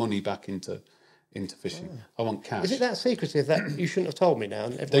on getting money back into fishing. Oh. I want cash. Is it that secretive that you shouldn't have told me now?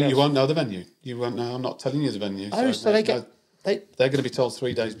 Then you won't know the venue. You won't know. I'm not telling you the venue. Oh, so they're going to be told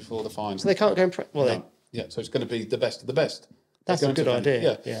 3 days before the final. So they can't go and Yeah, so it's going to be the best of the best. That's a good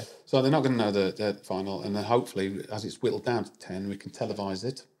idea. Yeah. So they're not going to know the final, and then hopefully, as it's whittled down to 10, we can televise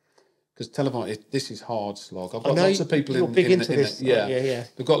it. Because this is hard slog. I've got lots of people in this. Yeah.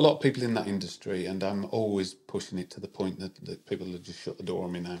 We've got a lot of people in that industry, and I'm always pushing it to the point that people have just shut the door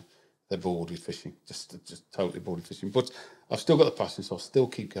on me now. They're bored with fishing, just totally bored with fishing. But I've still got the passion, so I'll still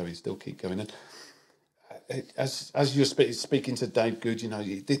keep going. And as you're speaking to Dave Good,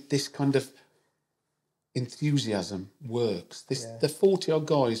 this kind of enthusiasm works. The 40-odd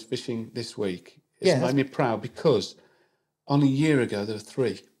guys fishing this week has made me proud because only a year ago there were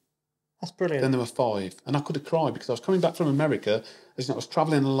 3. That's brilliant. Then there were 5, and I could have cried because I was coming back from America. I was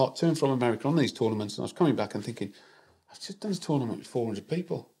travelling a lot to and from America on these tournaments, and I was coming back and thinking, I've just done a tournament with 400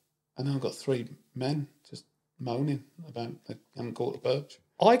 people, and then I've got 3 men just moaning about they haven't caught the perch.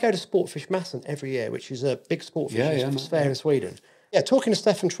 I go to Sportfish Masson every year, which is a big sport fishing fair in Sweden. Yeah, talking to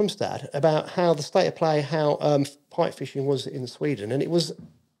Stefan Trumstad about how the state of play, how pike fishing was in Sweden. And it was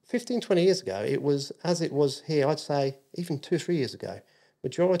 15, 20 years ago, it was as it was here, I'd say even 2 or 3 years ago.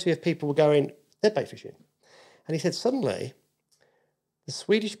 Majority of people were going deadbait fishing. And he said suddenly the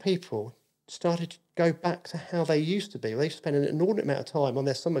Swedish people started to go back to how they used to be. They spent an inordinate amount of time on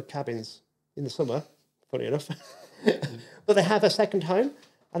their summer cabins in the summer, funny enough. But they have a second home,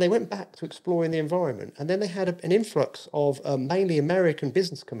 and they went back to exploring the environment. And then they had an influx of mainly American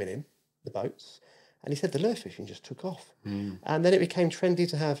business coming in, the boats. And he said the lure fishing just took off. And then it became trendy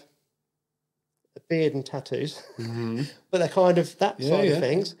to have a beard and tattoos, but they're kind of that side of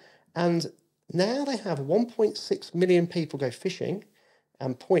things. And now they have 1.6 million people go fishing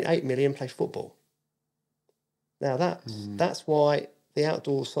and 0.8 million play football. Now that's why the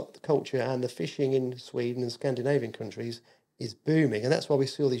outdoor culture and the fishing in Sweden and Scandinavian countries is booming. And that's why we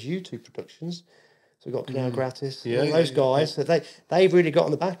see all these YouTube productions. So we've got Canal Gratis, all those guys. So they've really got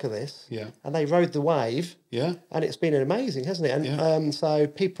on the back of this. And they rode the wave. And it's been amazing, hasn't it? And so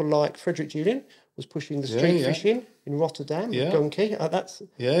people like Frederick Julian was pushing the street fishing in Rotterdam, Gunky. That's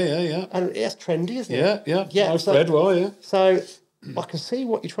and it's trendy, isn't it? So I can see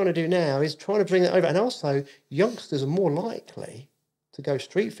what you're trying to do now is trying to bring it over. And also, youngsters are more likely to go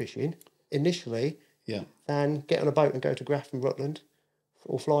street fishing initially than get on a boat and go to Grafton, Rutland,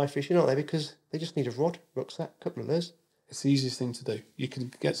 or fly fishing, aren't they? Because they just need a rod, rucksack, a couple of lures. It's the easiest thing to do. You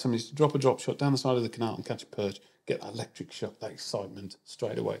can get somebody to drop a drop shot down the side of the canal and catch a perch, get that electric shock, that excitement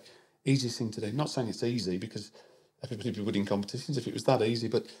straight away. Easiest thing to do. Not saying it's easy, because everybody would be winning competitions if it was that easy,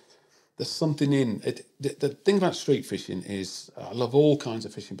 but there's something in it. The thing about street fishing is, I love all kinds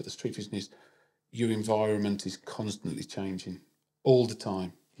of fishing, but the street fishing is your environment is constantly changing all the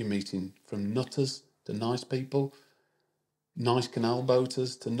time. You're meeting from nutters to nice people, nice canal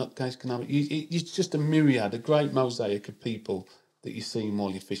boaters to nutcase canal. It's just a myriad, a great mosaic of people that you're seeing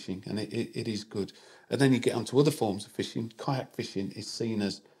while you're fishing, and it is good. And then you get onto other forms of fishing. Kayak fishing is seen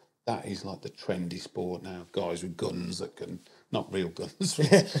as, that is like the trendy sport now. Guys with guns that can, not real guns,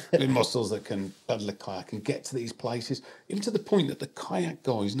 with muscles that can paddle a kayak and get to these places. Even to the point that the kayak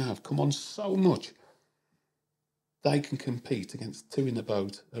guys now have come on so much, they can compete against two in the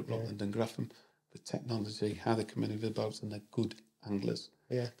boat at Rutland and Grafton with technology, how they come in with the boats, and they're good anglers.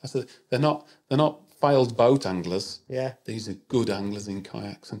 They're not failed boat anglers. These are good anglers in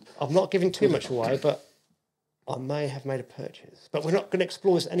kayaks. And I'm not giving too much away, but I may have made a purchase. But we're not going to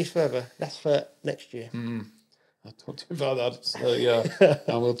explore this any further. That's for next year. I'll talk to you about that. So,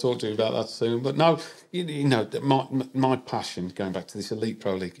 I will talk to you about that soon. But no, you know, my passion, going back to this Elite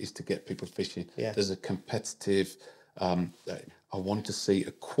Pro League, is to get people fishing. There's a competitive, I want to see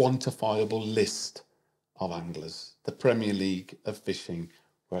a quantifiable list of anglers, the Premier League of fishing,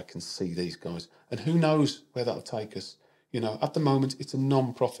 where I can see these guys. And who knows where that'll take us. You know, at the moment, it's a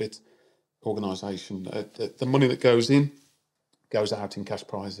non-profit organisation. The money that goes in goes out in cash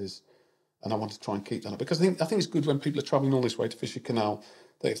prizes. And I want to try and keep that up, because I think it's good when people are travelling all this way to fish a canal,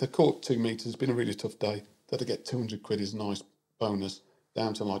 that if they're caught 2 metres, it's been a really tough day, that they get 200 quid is a nice bonus,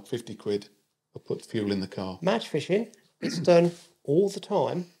 down to like 50 quid. I'll put fuel in the car. Match fishing, it's done all the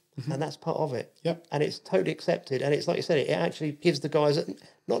time, and that's part of it. And it's totally accepted. And it's like you said, it actually gives the guys,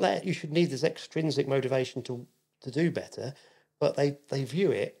 not that you should need this extrinsic motivation to do better, but they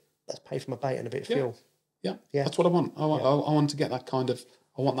view it, let's pay for my bait and a bit of fuel. That's what I want. I want to get that kind of,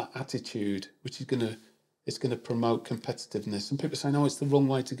 I want that attitude, which is it's gonna promote competitiveness. And people say, no, it's the wrong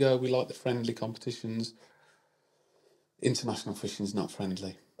way to go. We like the friendly competitions. International fishing is not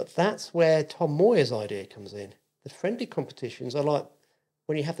friendly. But that's where Tom Moyer's idea comes in. The friendly competitions are like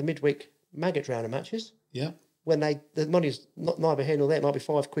when you have the midweek maggot drowner matches. When the money's not neither here nor there, it might be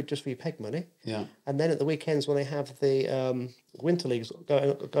 £5 just for your peg money. And then at the weekends when they have the winter leagues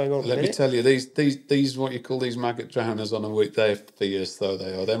going on. Let me tell you, these what you call these maggot drowners on a week, they're fierce though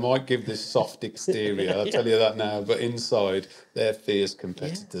they are. They might give this soft exterior, I'll tell you that now, but inside they're fierce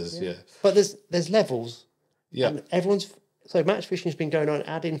competitors. But there's levels. And so match fishing has been going on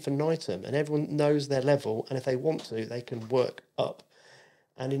ad infinitum, and everyone knows their level, and if they want to, they can work up.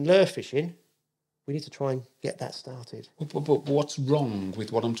 And in lure fishing, we need to try and get that started. But what's wrong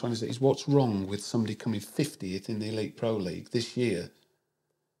with what I'm trying to say is, what's wrong with somebody coming 50th in the Elite Pro League this year?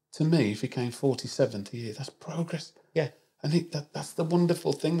 To me, if he came 47th a year, that's progress. And that's the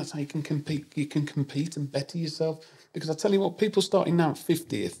wonderful thing. That's how you can compete. You can compete and better yourself. Because I tell you what, people starting now at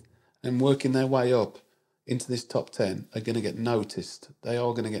 50th and working their way up into this top 10 are going to get noticed. They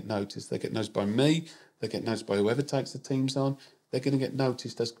are going to get noticed. They get noticed by me. They get noticed by whoever takes the teams on. They're going to get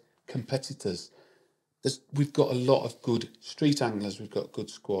noticed as competitors. We've got a lot of good street anglers. We've got good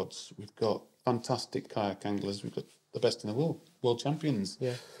squads. We've got fantastic kayak anglers. We've got the best in the world champions.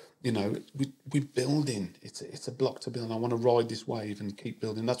 You know, we're building. It's a block to build. I want to ride this wave and keep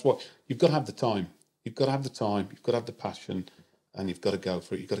building. That's what you've got to have the time. You've got to have the time. You've got to have the passion, and you've got to go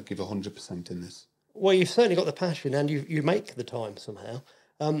for it. You've got to give 100% in this. Well, you've certainly got the passion, and you make the time somehow.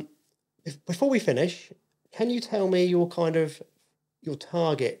 Before we finish, can you tell me your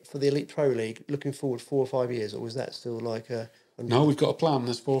target for the Elite Pro League looking forward 4 or 5 years, or is that still like a... No, we've got a plan.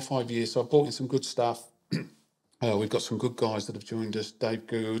 There's 4 or 5 years. So I've brought in some good staff. We've got some good guys that have joined us. Dave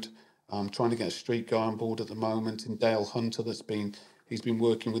Good, I'm trying to get a street guy on board at the moment. In Dale Hunter, he's been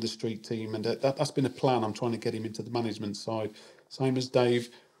working with the street team, and that's been a plan. I'm trying to get him into the management side. Same as Dave.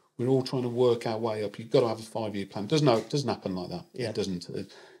 We're all trying to work our way up. You've got to have a 5-year plan. It doesn't happen like that. Yeah. It doesn't.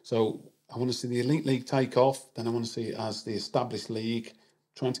 So I want to see the Elite League take off. Then I want to see it as the established league,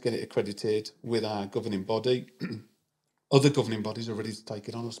 trying to get it accredited with our governing body. Other governing bodies are ready to take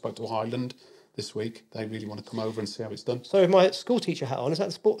it on. I spoke to Highland this week. They really want to come over and see how it's done. So with my school teacher hat on, is that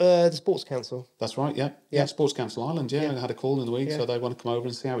the Sports Council? That's right, yeah. Sports Council Ireland, I had a call in the week, so they want to come over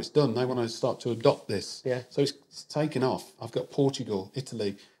and see how it's done. They want to start to adopt this. Yeah. So it's taken off. I've got Portugal,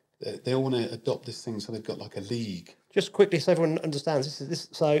 Italy. They all want to adopt this thing, so they've got like a league. Just quickly, so everyone understands,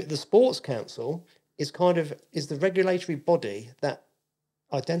 so the Sports Council is the regulatory body that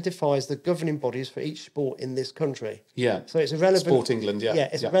identifies the governing bodies for each sport in this country. Yeah. So it's irrelevant. Sport England, yeah. Yeah,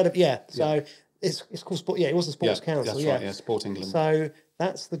 it's irrelevant. Yeah. So it's called Sport. Yeah, it was the Sports Council. That's right. Yeah, Sport England. So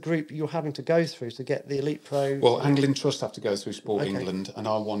that's the group you're having to go through to get the Elite Pro. Well, Angling Trust have to go through Sport England, and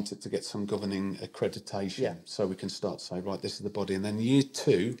I wanted to get some governing accreditation, so we can start to say, right, this is the body, and then year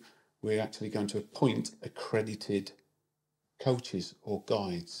 2, we're actually going to appoint accredited coaches or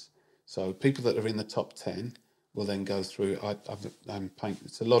guides. So people that are in the top 10. Will then go through. I'm paying.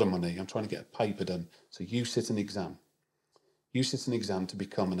 It's a lot of money. I'm trying to get a paper done. So you sit an exam. You sit an exam to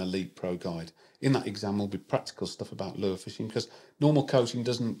become an Elite Pro guide. In that exam will be practical stuff about lure fishing, because normal coaching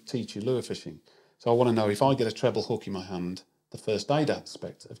doesn't teach you lure fishing. So I want to know, if I get a treble hook in my hand, the first aid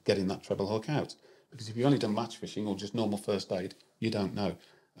aspect of getting that treble hook out. Because if you've only done match fishing or just normal first aid, you don't know.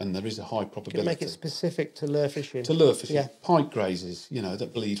 And there is a high probability. You make it specific to lure fishing. To lure fishing. Yeah. Pike grazes,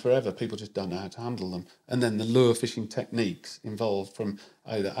 that bleed forever. People just don't know how to handle them. And then the lure fishing techniques involved, from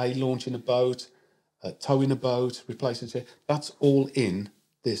either launching a boat, towing a boat, replacing a chair. That's all in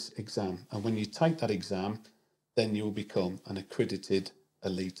this exam. And when you take that exam, then you will become an accredited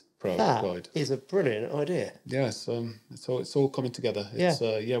Elite Pro guide. That is a brilliant idea. Yes, it's all coming together.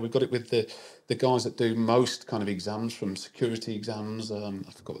 We've got it with the guys that do most kind of exams, from security exams. I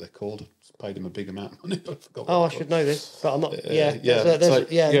forgot what they're called. I just paid them a big amount of money, but I forgot. I should know this, but I'm not.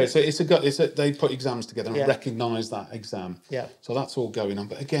 So they put exams together and recognise that exam. Yeah. So that's all going on.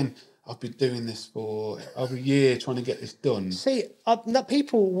 But again, I've been doing this for over a year, trying to get this done. See,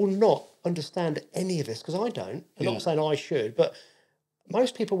 people will not understand any of this, because I don't. I'm not saying I should, but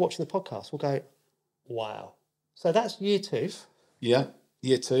most people watching the podcast will go, wow. So that's year 2. Yeah,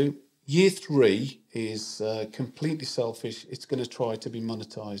 year 2. Year 3 is completely selfish. It's going to try to be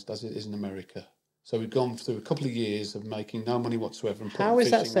monetised as it is in America. So we've gone through a couple of years of making no money whatsoever. And how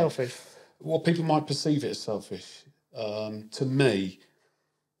is that selfish? Well, people might perceive it as selfish. To me,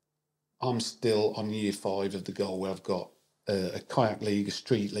 I'm still on year 5 of the goal, where I've got a kayak league, a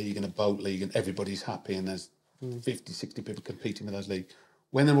street league and a boat league, and everybody's happy, and there's 50, 60 people competing with those leagues.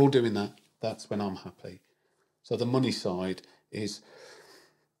 When they're all doing that, that's when I'm happy. So the money side is,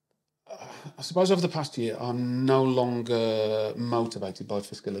 I suppose over the past year, I'm no longer motivated by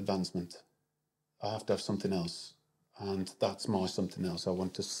fiscal advancement. I have to have something else. And that's my something else. I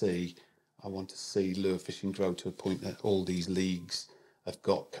want to see lure fishing grow to a point that all these leagues have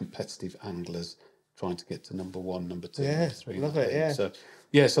got competitive anglers trying to get to number 1, number 2, number 3. Love it,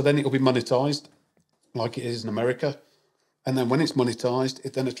 yeah. So then it'll be monetised, like it is in America. And then when it's monetised,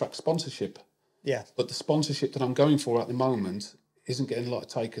 it then attracts sponsorship. Yeah. But the sponsorship that I'm going for at the moment isn't getting a lot of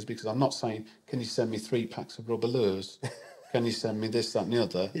takers, because I'm not saying, can you send me 3 packs of rubber lures? Can you send me this, that and the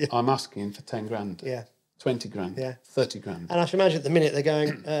other? Yeah. I'm asking for 10 grand. Yeah. 20 grand. 30 grand. And I should imagine at the minute they're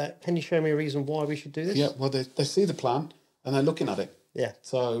going, can you show me a reason why we should do this? Yeah, well, they see the plan and they're looking at it. Yeah.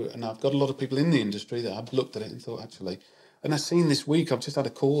 So, and I've got a lot of people in the industry that have looked at it and thought, actually, and I've seen this week, I've just had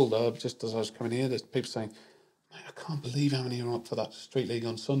a call, just as I was coming here, there's people saying, mate, I can't believe how many are up for that street league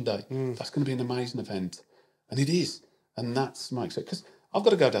on Sunday. That's going to be an amazing event. And it is. And that's my excitement. Because I've got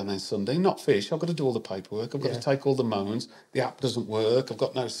to go down there Sunday, not fish. I've got to do all the paperwork. I've got to take all the moans. The app doesn't work. I've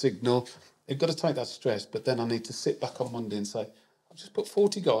got no signal. I've got to take that stress. But then I need to sit back on Monday and say, I've just put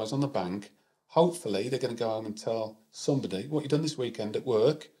 40 guys on the bank. Hopefully they're going to go home and tell somebody, what you done this weekend at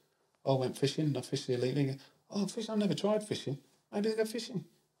work? Oh, I went fishing. I fished the Elite League. Oh, fishing. I've never tried fishing. Maybe they go fishing.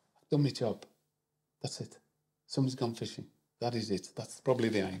 I've done my job. That's it. Someone's gone fishing. That is it. That's probably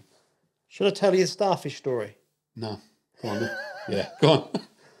the aim. Should I tell you the starfish story? No. Go on. Yeah, go on.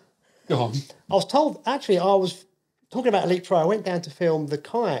 Go on. I was told, actually, talking about Elite Pro, I went down to film the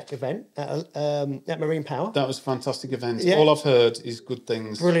kayak event at Marine Power. That was a fantastic event. Yeah. All I've heard is good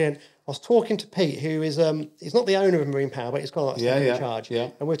things. Brilliant. I was talking to Pete, who is he's not the owner of Marine Power, but he's got like in charge. Yeah.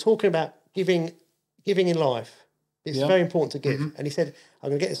 And we're talking about giving in life. It's very important to give. And he said, I'm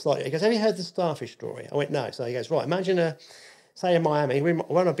going to get this slightly. He goes, have you heard the starfish story? I went, no. So he goes, right, imagine say in Miami, we're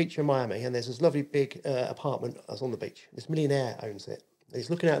on a beach in Miami, and there's this lovely big apartment that's on the beach. This millionaire owns it. And he's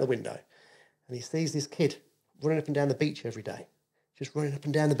looking out the window, and he sees this kid running up and down the beach every day, just running up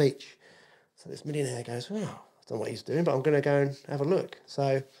and down the beach. So this millionaire goes, I don't know what he's doing, but I'm going to go and have a look.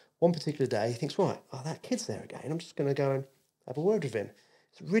 So one particular day, he thinks, right, that kid's there again. I'm just going to go and have a word with him.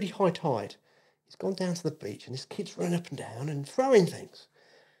 It's really high tide. He's gone down to the beach, and this kid's running up and down and throwing things.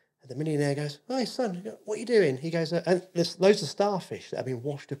 And the millionaire goes, hey, son, what are you doing? He goes, and there's loads of starfish that have been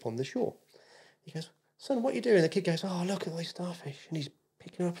washed up on the shore. He goes, son, what are you doing? The kid goes, oh, look at all these starfish. And he's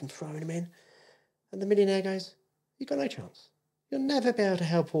picking them up and throwing them in. And the millionaire goes, you've got no chance. You'll never be able to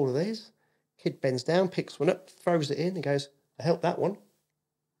help all of these. Kid bends down, picks one up, throws it in, and goes, I helped that one.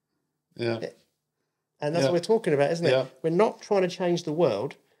 Yeah. And that's what we're talking about, isn't it? Yeah. We're not trying to change the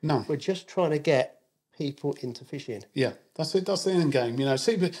world. No. We're just trying to get people into fishing. Yeah, that's it. That's the end game. You know,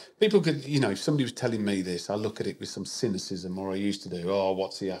 see, people could, you know, if somebody was telling me this, I look at it with some cynicism, or I used to do, oh,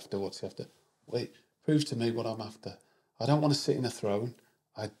 what's he after? What's he after? Wait, prove to me what I'm after. I don't want to sit in a throne.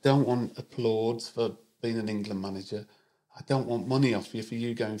 I don't want applauds for being an England manager. I don't want money off you for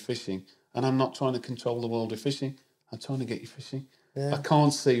you going fishing. And I'm not trying to control the world of fishing. I'm trying to get you fishing. Yeah. I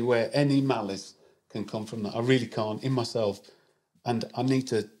can't see where any malice can come from that. I really can't in myself. And I need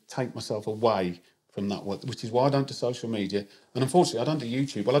to take myself away from that, which is why I don't do social media. And unfortunately, I don't do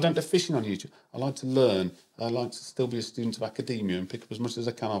YouTube. Well, I don't do fishing on YouTube. I like to learn. I like to still be a student of academia and pick up as much as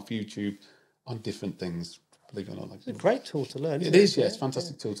I can off YouTube on different things. Believe it or not. It's a great tool to learn. It is, yeah. It's a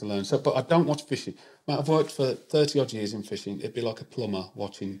fantastic tool to learn. So, but I don't watch fishing. I've worked for 30-odd years in fishing. It'd be like a plumber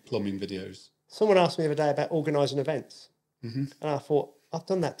watching plumbing videos. Someone asked me the other day about organising events. And I thought, I've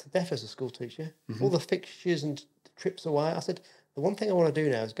done that to death as a school teacher. All the fixtures and trips away. I said, the one thing I want to do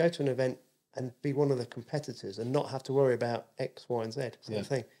now is go to an event and be one of the competitors and not have to worry about X, Y, and Z. Same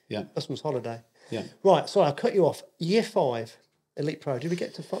thing. Yeah. Customer's holiday. Yeah. Right, sorry, I cut you off. Year 5, Elite Pro. Did we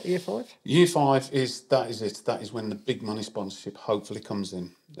get to year 5? Year 5 is it. That is when the big money sponsorship hopefully comes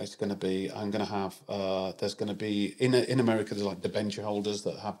in. There's going to be, there's going to be, in America, there's like debenture holders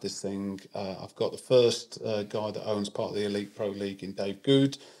that have this thing. I've got the first guy that owns part of the Elite Pro League in Dave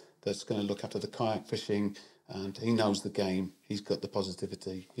Good that's going to look after the kayak fishing. And he knows the game. He's got the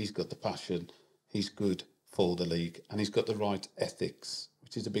positivity. He's got the passion. He's good for the league. And he's got the right ethics,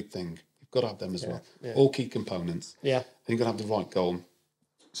 which is a big thing. You've got to have them as well. Yeah. All key components. Yeah. And you've got to have the right goal.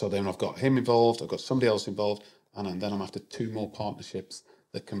 So then I've got him involved. I've got somebody else involved. And then I'm after 2 more partnerships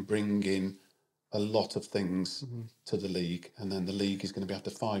that can bring in a lot of things to the league. And then the league is going to be, after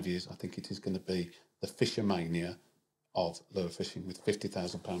 5 years, I think it is going to be the Fishermania of lure fishing with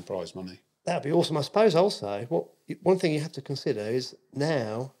 £50,000 prize money. That'd be awesome. I suppose also, one thing you have to consider is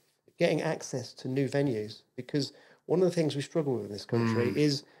now getting access to new venues, because one of the things we struggle with in this country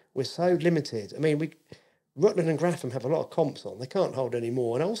is we're so limited. I mean, Rutland and Gratham have a lot of comps on. They can't hold any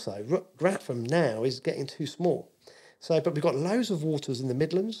more. And also, Gratham now is getting too small. So, but we've got loads of waters in the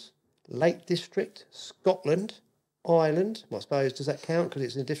Midlands, Lake District, Scotland, Ireland. Well, I suppose, does that count because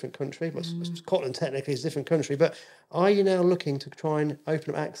it's in a different country? But Scotland technically is a different country. But are you now looking to try and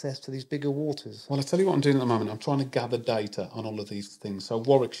open up access to these bigger waters? Well, I'll tell you what I'm doing at the moment. I'm trying to gather data on all of these things. So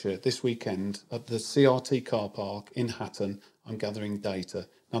Warwickshire, this weekend, at the CRT car park in Hatton, I'm gathering data.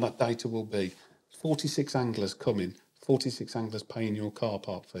 Now, that data will be 46 anglers coming, 46 anglers paying your car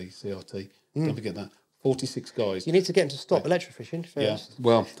park fee, CRT. Don't forget that. 46 guys. You need to get them to stop electrofishing first. Yeah,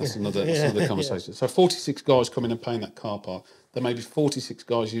 well, that's another conversation. So 46 guys coming and paying that car park. There may be 46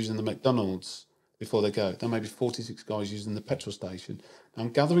 guys using the McDonald's before they go. There may be 46 guys using the petrol station. Now, I'm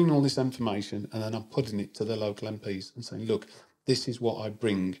gathering all this information and then I'm putting it to the local MPs and saying, look, this is what I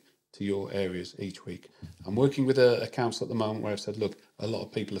bring to your areas each week. I'm working with a council at the moment where I've said, look, a lot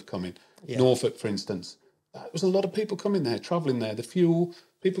of people have come in. Yeah. Norfolk, for instance, there was a lot of people coming there, travelling there, the fuel,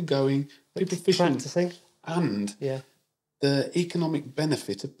 people going, people fishing. Practicing. And the economic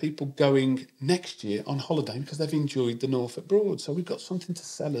benefit of people going next year on holiday because they've enjoyed the Norfolk Broad. So we've got something to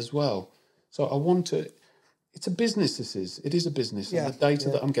sell as well. So I want to... It's a business, it is a business. And the data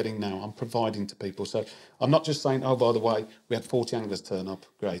that I'm getting now, I'm providing to people. So I'm not just saying, oh, by the way, we had 40 anglers turn up.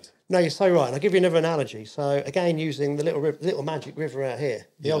 Great. No, you're so right. And I'll give you another analogy. So again, using the little magic river out here,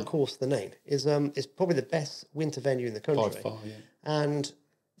 the Old Course, the name, is probably the best winter venue in the country. By far, yeah. And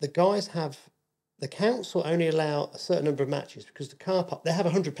the guys have... The council only allow a certain number of matches because the car park, they have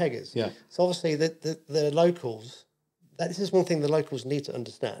 100 peggers. Yeah. So obviously the locals this is one thing the locals need to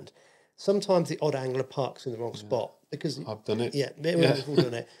understand. Sometimes the odd angler parks in the wrong spot because I've done it. Yeah, we've all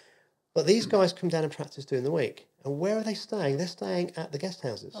done it. But these guys come down and practice during the week. And where are they staying? They're staying at the guest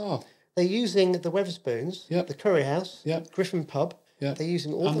houses. Oh. They're using the Weatherspoons, the Curry House, Griffin Pub. Yeah. They're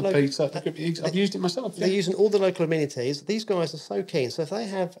using all the pizza. I've used it myself. They're using all the local amenities. These guys are so keen. So if they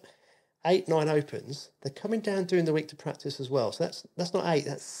have 8, 9 opens, they're coming down during the week to practice as well. So that's not 8,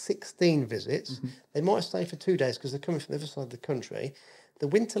 that's 16 visits. Mm-hmm. They might stay for 2 days because they're coming from the other side of the country. The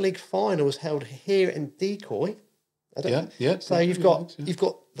Winter League final was held here in Decoy. So you've got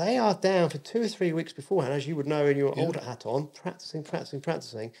they are down for 2 or 3 weeks beforehand, as you would know in your older hat on,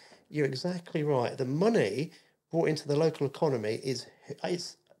 practicing. You're exactly right. The money brought into the local economy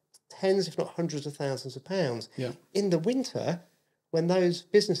it's tens, if not hundreds of thousands of pounds. Yeah. In the winter, when those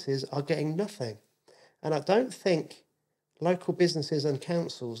businesses are getting nothing. And I don't think local businesses and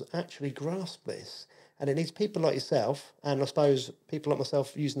councils actually grasp this. And it needs people like yourself, and I suppose people like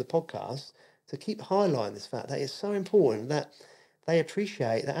myself using the podcast, to keep highlighting this fact that it's so important that they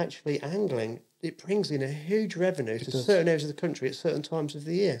appreciate that actually angling, it brings in a huge revenue to certain areas of the country at certain times of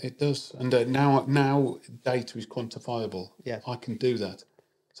the year. It does. And now data is quantifiable. Yeah. I can do that.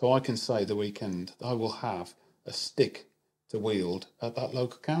 So I can say the weekend I will have a stick to wield at that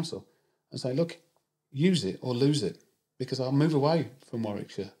local council and say, look, use it or lose it, because I'll move away from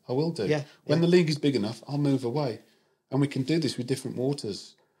Warwickshire. I will do. Yeah. When the league is big enough, I'll move away. And we can do this with different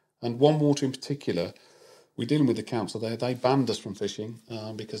waters. And one water in particular, we're dealing with the council there. They banned us from fishing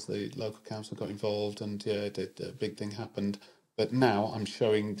because the local council got involved, and a big thing happened. But now I'm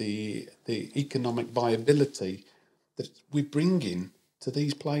showing the economic viability that we bring in to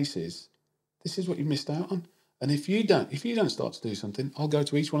these places. This is what you missed out on. And if you don't start to do something, I'll go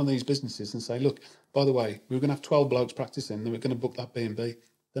to each one of these businesses and say, look, by the way, we're going to have 12 blokes practicing, then we're going to book that B&B.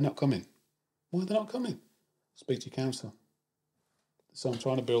 They're not coming. Why are they not coming? Speak to your council. So I'm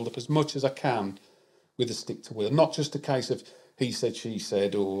trying to build up as much as I can with a stick to wheel. Not just a case of he said, she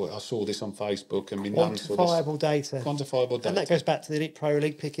said, or I saw this on Facebook and my nan saw this. Quantifiable data. Quantifiable data. And that goes back to the Elite Pro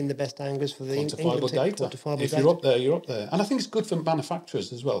League, picking the best anglers for the quantifiable data. If you're up there, you're up there. And I think it's good for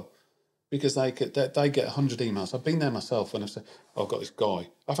manufacturers as well, because they get 100 emails. I've been there myself when I've said, I've got this guy.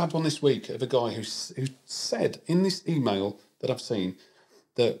 I've had one this week of a guy who said in this email that I've seen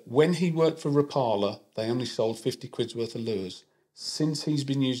that when he worked for Rapala, they only sold 50 quid's worth of lures. Since he's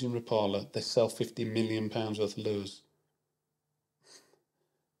been using Rapala, they sell £50 million worth of lures.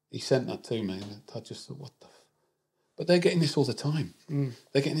 He sent that to me, and I just thought, what the... But they're getting this all the time.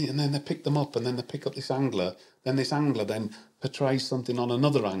 They're getting it, and then they pick them up, and then they pick up this angler. Then this angler then portrays something on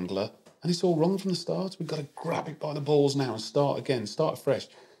another angler, and it's all wrong from the start. We've got to grab it by the balls now and start again, start afresh.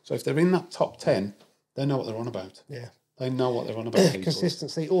 So if they're in that top 10, they know what they're on about. Yeah. They know what they're on about.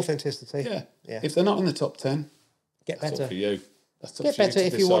 Consistency, authenticity. Yeah. If they're not in the top 10, get that's better. all for you. That's Get better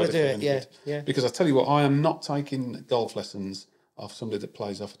if you want to do it, yeah. Because I tell you what, I am not taking golf lessons off somebody that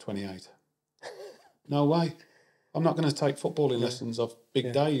plays off a 28. No way. I'm not going to take footballing lessons off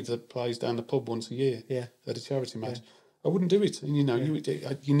Big Dave that plays down the pub once a year at a charity match. I wouldn't do it. And,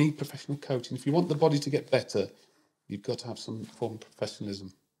 you need professional coaching. If you want the body to get better, you've got to have some form of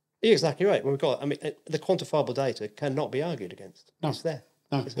professionalism. You're exactly right. Well, the quantifiable data cannot be argued against. No. It's there.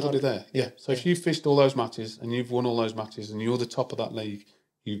 No, it'll be there. Yeah. So if you've fished all those matches and you've won all those matches and you're the top of that league,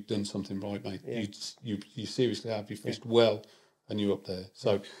 you've done something right, mate. Yeah. You seriously have. You fished well and you're up there.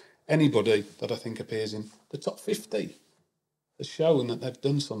 So anybody that I think appears in the top 50 has shown that they've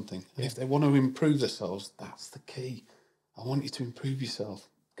done something. And if they want to improve themselves, that's the key. I want you to improve yourself.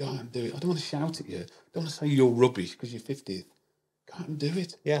 Go out and do it. I don't want to shout at you. I don't want to say you're rubbish because you're 50th. Go out and do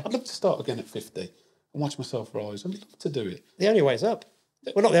it. Yeah. I'd love to start again at 50 and watch myself rise. I'd love to do it. The only way is up.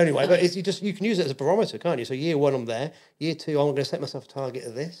 Well, not the only way, but you can use it as a barometer, can't you? So year 1, I'm there. Year 2, I'm going to set myself a target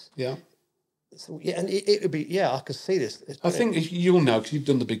of this. Yeah. So, and it would be, I could see this. I think if you'll know, because you've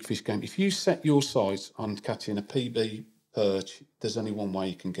done the big fish game, if you set your sights on catching a PB perch, there's only one way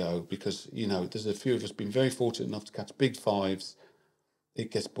you can go, because, there's a few of us been very fortunate enough to catch big 5s. It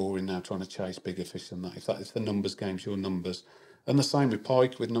gets boring now trying to chase bigger fish than that. If the numbers game's your numbers. And the same with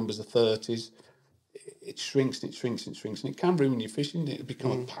pike, with numbers of 30s. It shrinks and it shrinks and it shrinks, and it can ruin your fishing. It'll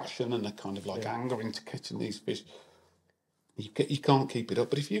become a passion and a kind of anger into catching these fish. You can't keep it up.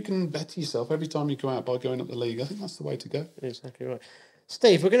 But if you can better yourself every time you go out by going up the league, I think that's the way to go. Exactly right.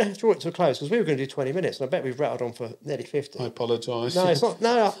 Steve, we're going to have to draw it to a close because we were going to do 20 minutes, and I bet we've rattled on for nearly 50. I apologise. No, it's not.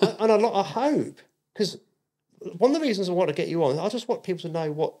 No, I hope, because one of the reasons I want to get you on, I just want people to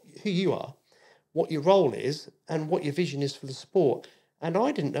know who you are, what your role is, and what your vision is for the sport. And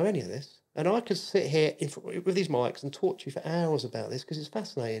I didn't know any of this. And I could sit here with these mics and talk to you for hours about this because it's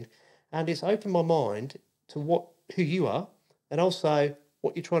fascinating. And it's opened my mind to what who you are and also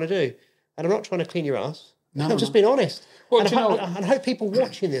what you're trying to do. And I'm not trying to clean your ass. No, I'm just being honest. Well, and I hope people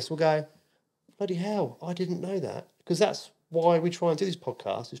watching this will go, bloody hell, I didn't know that. Because that's why we try and do this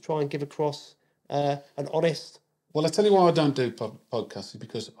podcast, is try and give across an honest... Well, I tell you why I don't do podcasts, is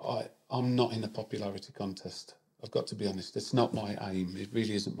because I'm not in a popularity contest. I've got to be honest. It's not my aim. It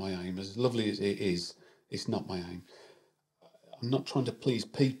really isn't my aim. As lovely as it is, it's not my aim. I'm not trying to please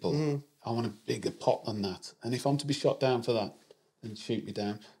people. I want a bigger pot than that. And if I'm to be shot down for that, then shoot me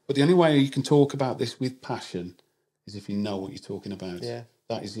down. But the only way you can talk about this with passion is if you know what you're talking about. Yeah.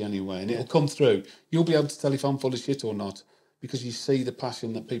 That is the only way. And it'll come through. You'll be able to tell if I'm full of shit or not, because you see the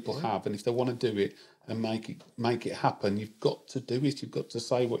passion that people have. And if they want to do it and make it happen, you've got to do it. You've got to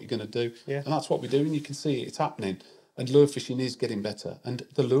say what you're going to do. Yeah. And that's what we're doing. You can see it's happening. And lure fishing is getting better. And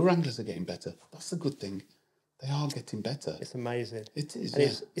the lure anglers are getting better. That's the good thing. They are getting better. It's amazing. It is.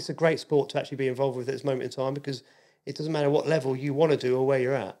 And it's a great sport to actually be involved with at this moment in time, because it doesn't matter what level you want to do or where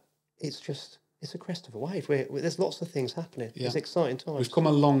you're at. It's a crest of a wave. There's lots of things happening. Yeah. It's exciting times. We've come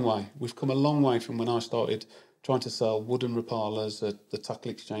a long way. We've come a long way from when I started trying to sell wooden Rapalas at the Tackle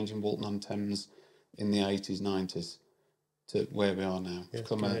Exchange in Walton-on-Thames in the 80s, 90s to where we are now.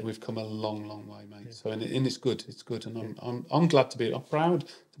 We've come a long, long way, mate. Yeah. So and it's good. It's good, and I'm glad to be. I'm proud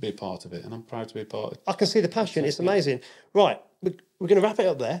to be a part of it, and I'm proud to be a part of it. I can see the passion. It's amazing. Right, we're going to wrap it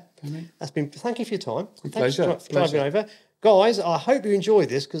up there. Thank you for your time. Pleasure. For driving over. Guys, I hope you enjoyed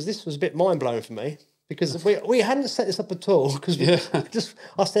this, because this was a bit mind-blowing for me, because we hadn't set this up at all, because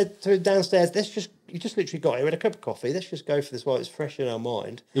I said to him downstairs, you just literally got here with a cup of coffee, let's just go for this while it's fresh in our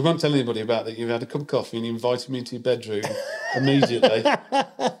mind. You won't tell anybody about that. You've had a cup of coffee and you invited me into your bedroom immediately,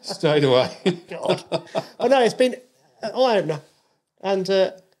 straight away. God. I know, it's been an eye-opener,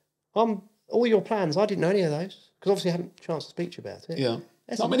 and all your plans, I didn't know any of those, because obviously I hadn't a chance to speak to you about it. Yeah.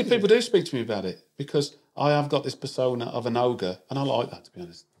 Not many people do speak to me about it, because I have got this persona of an ogre, and I like that, to be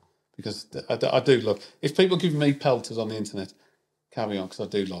honest, because I do love... If people give me pelters on the internet, carry on, because I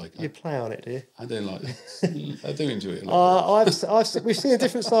do like that. You play on it, do you? I do like it. I do enjoy it a lot. We've seen a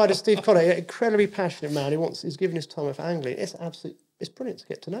different side of Steve Collett, an incredibly passionate man who's given his time for angling. It's brilliant to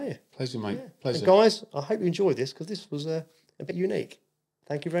get to know you. Pleasure, mate. Yeah. Pleasure. And guys, I hope you enjoyed this, because this was a bit unique.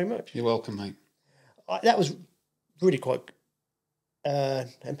 Thank you very much. You're welcome, mate. That was really quite...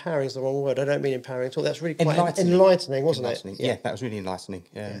 empowering is the wrong word. I don't mean empowering at all. That's really quite enlightening, wasn't it? Yeah, that was really enlightening.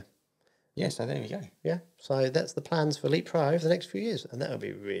 Yeah, so there we go. Yeah, so that's the plans for Elite Pro over the next few years, and that would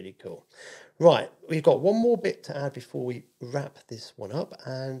be really cool. Right, we've got one more bit to add before we wrap this one up,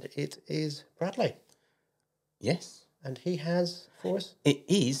 and it is Bradley. Yes. And he has for us?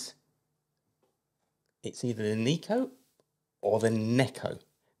 It's either the NEKO or the NEKO.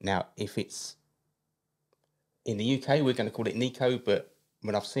 Now, if it's in the UK, we're going to call it NEKO, but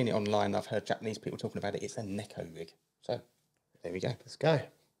when I've seen it online, I've heard Japanese people talking about it, it's a NEKO rig. So, there we go. Let's go.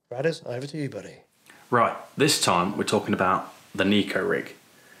 Bradders, over to you, buddy. Right, this time we're talking about the NEKO rig.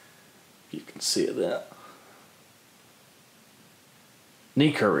 You can see it there.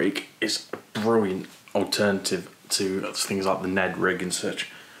 NEKO rig is a brilliant alternative to things like the Ned rig and such,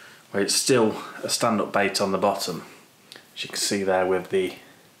 where it's still a stand-up bait on the bottom, as you can see there with the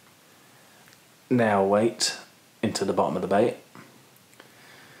nail weight into the bottom of the bait,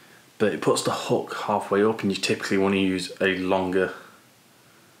 but it puts the hook halfway up, and you typically want to use a longer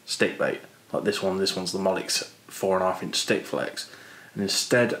stick bait like this one. This one's the Molix 4.5 inch stick flex, and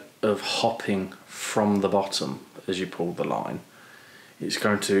instead of hopping from the bottom as you pull the line, it's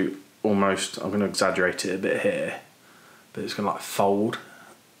going to almost, I'm going to exaggerate it a bit here, but it's going to like fold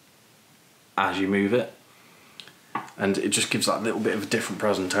as you move it, and it just gives that little bit of a different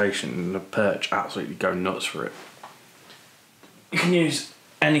presentation, and the perch absolutely go nuts for it. You can use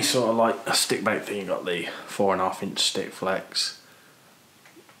any sort of like a stick bait thing. You've got the 4.5 inch stick flex.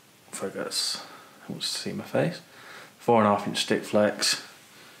 Focus, I want to see my face. 4.5 inch stick flex.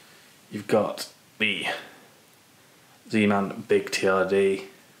 You've got the Z-Man Big TRD.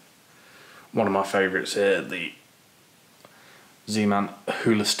 One of my favourites here, the Z-Man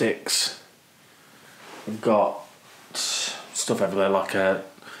Hula Sticks. We've got stuff everywhere like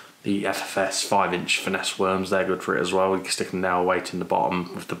the FFS 5 inch finesse worms. They're good for it as well. You can stick a nail weight in the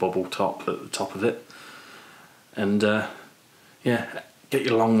bottom with the bubble top at the top of it. And yeah, get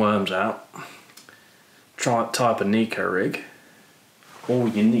your long worms out. Tie up a NEKO rig. All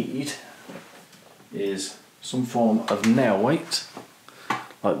you need is some form of nail weight.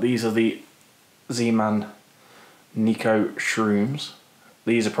 Like these are the Z-Man NEKO Shrooms.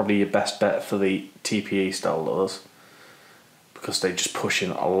 These are probably your best bet for the TPE style lures, because they just push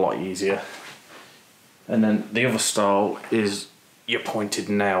in a lot easier. And then the other style is your pointed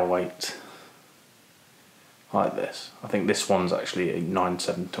nail weight. like this. I think this one's actually a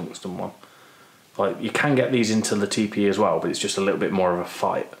 9.7 tungsten one. Like, you can get these into the TPE as well, but it's just a little bit more of a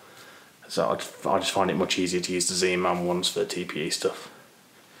fight. So I just find it much easier to use the Z-Man ones for TPE stuff.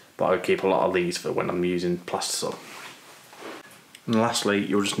 But I would keep a lot of these for when I'm using plastisol. And lastly,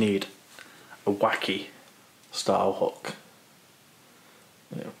 you'll just need a wacky style hook.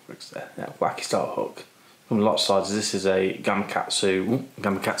 Yeah, wacky style hook. From a lot of sizes. This is a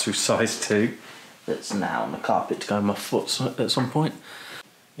Gamakatsu size 2. That's now on the carpet to go on my foot at some point.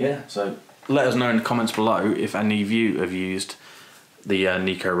 Yeah, so let us know in the comments below if any of you have used the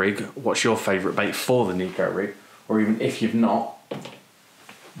NEKO rig. What's your favourite bait for the NEKO rig? Or even if you've not,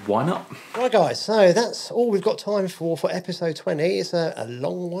 why not? Right, guys, so that's all we've got time for episode 20. It's a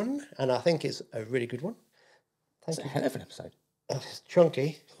long one, and I think it's a really good one. It's a hell of an episode. It's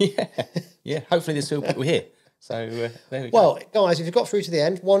chunky. Yeah. Hopefully there's still people here. So there we go. Well, guys, if you've got through to the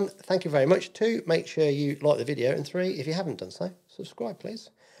end, 1, thank you very much. 2, make sure you like the video. And 3, if you haven't done so, subscribe, please.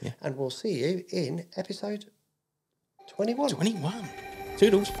 Yeah. And we'll see you in episode 21. 21.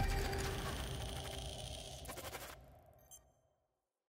 Toodles.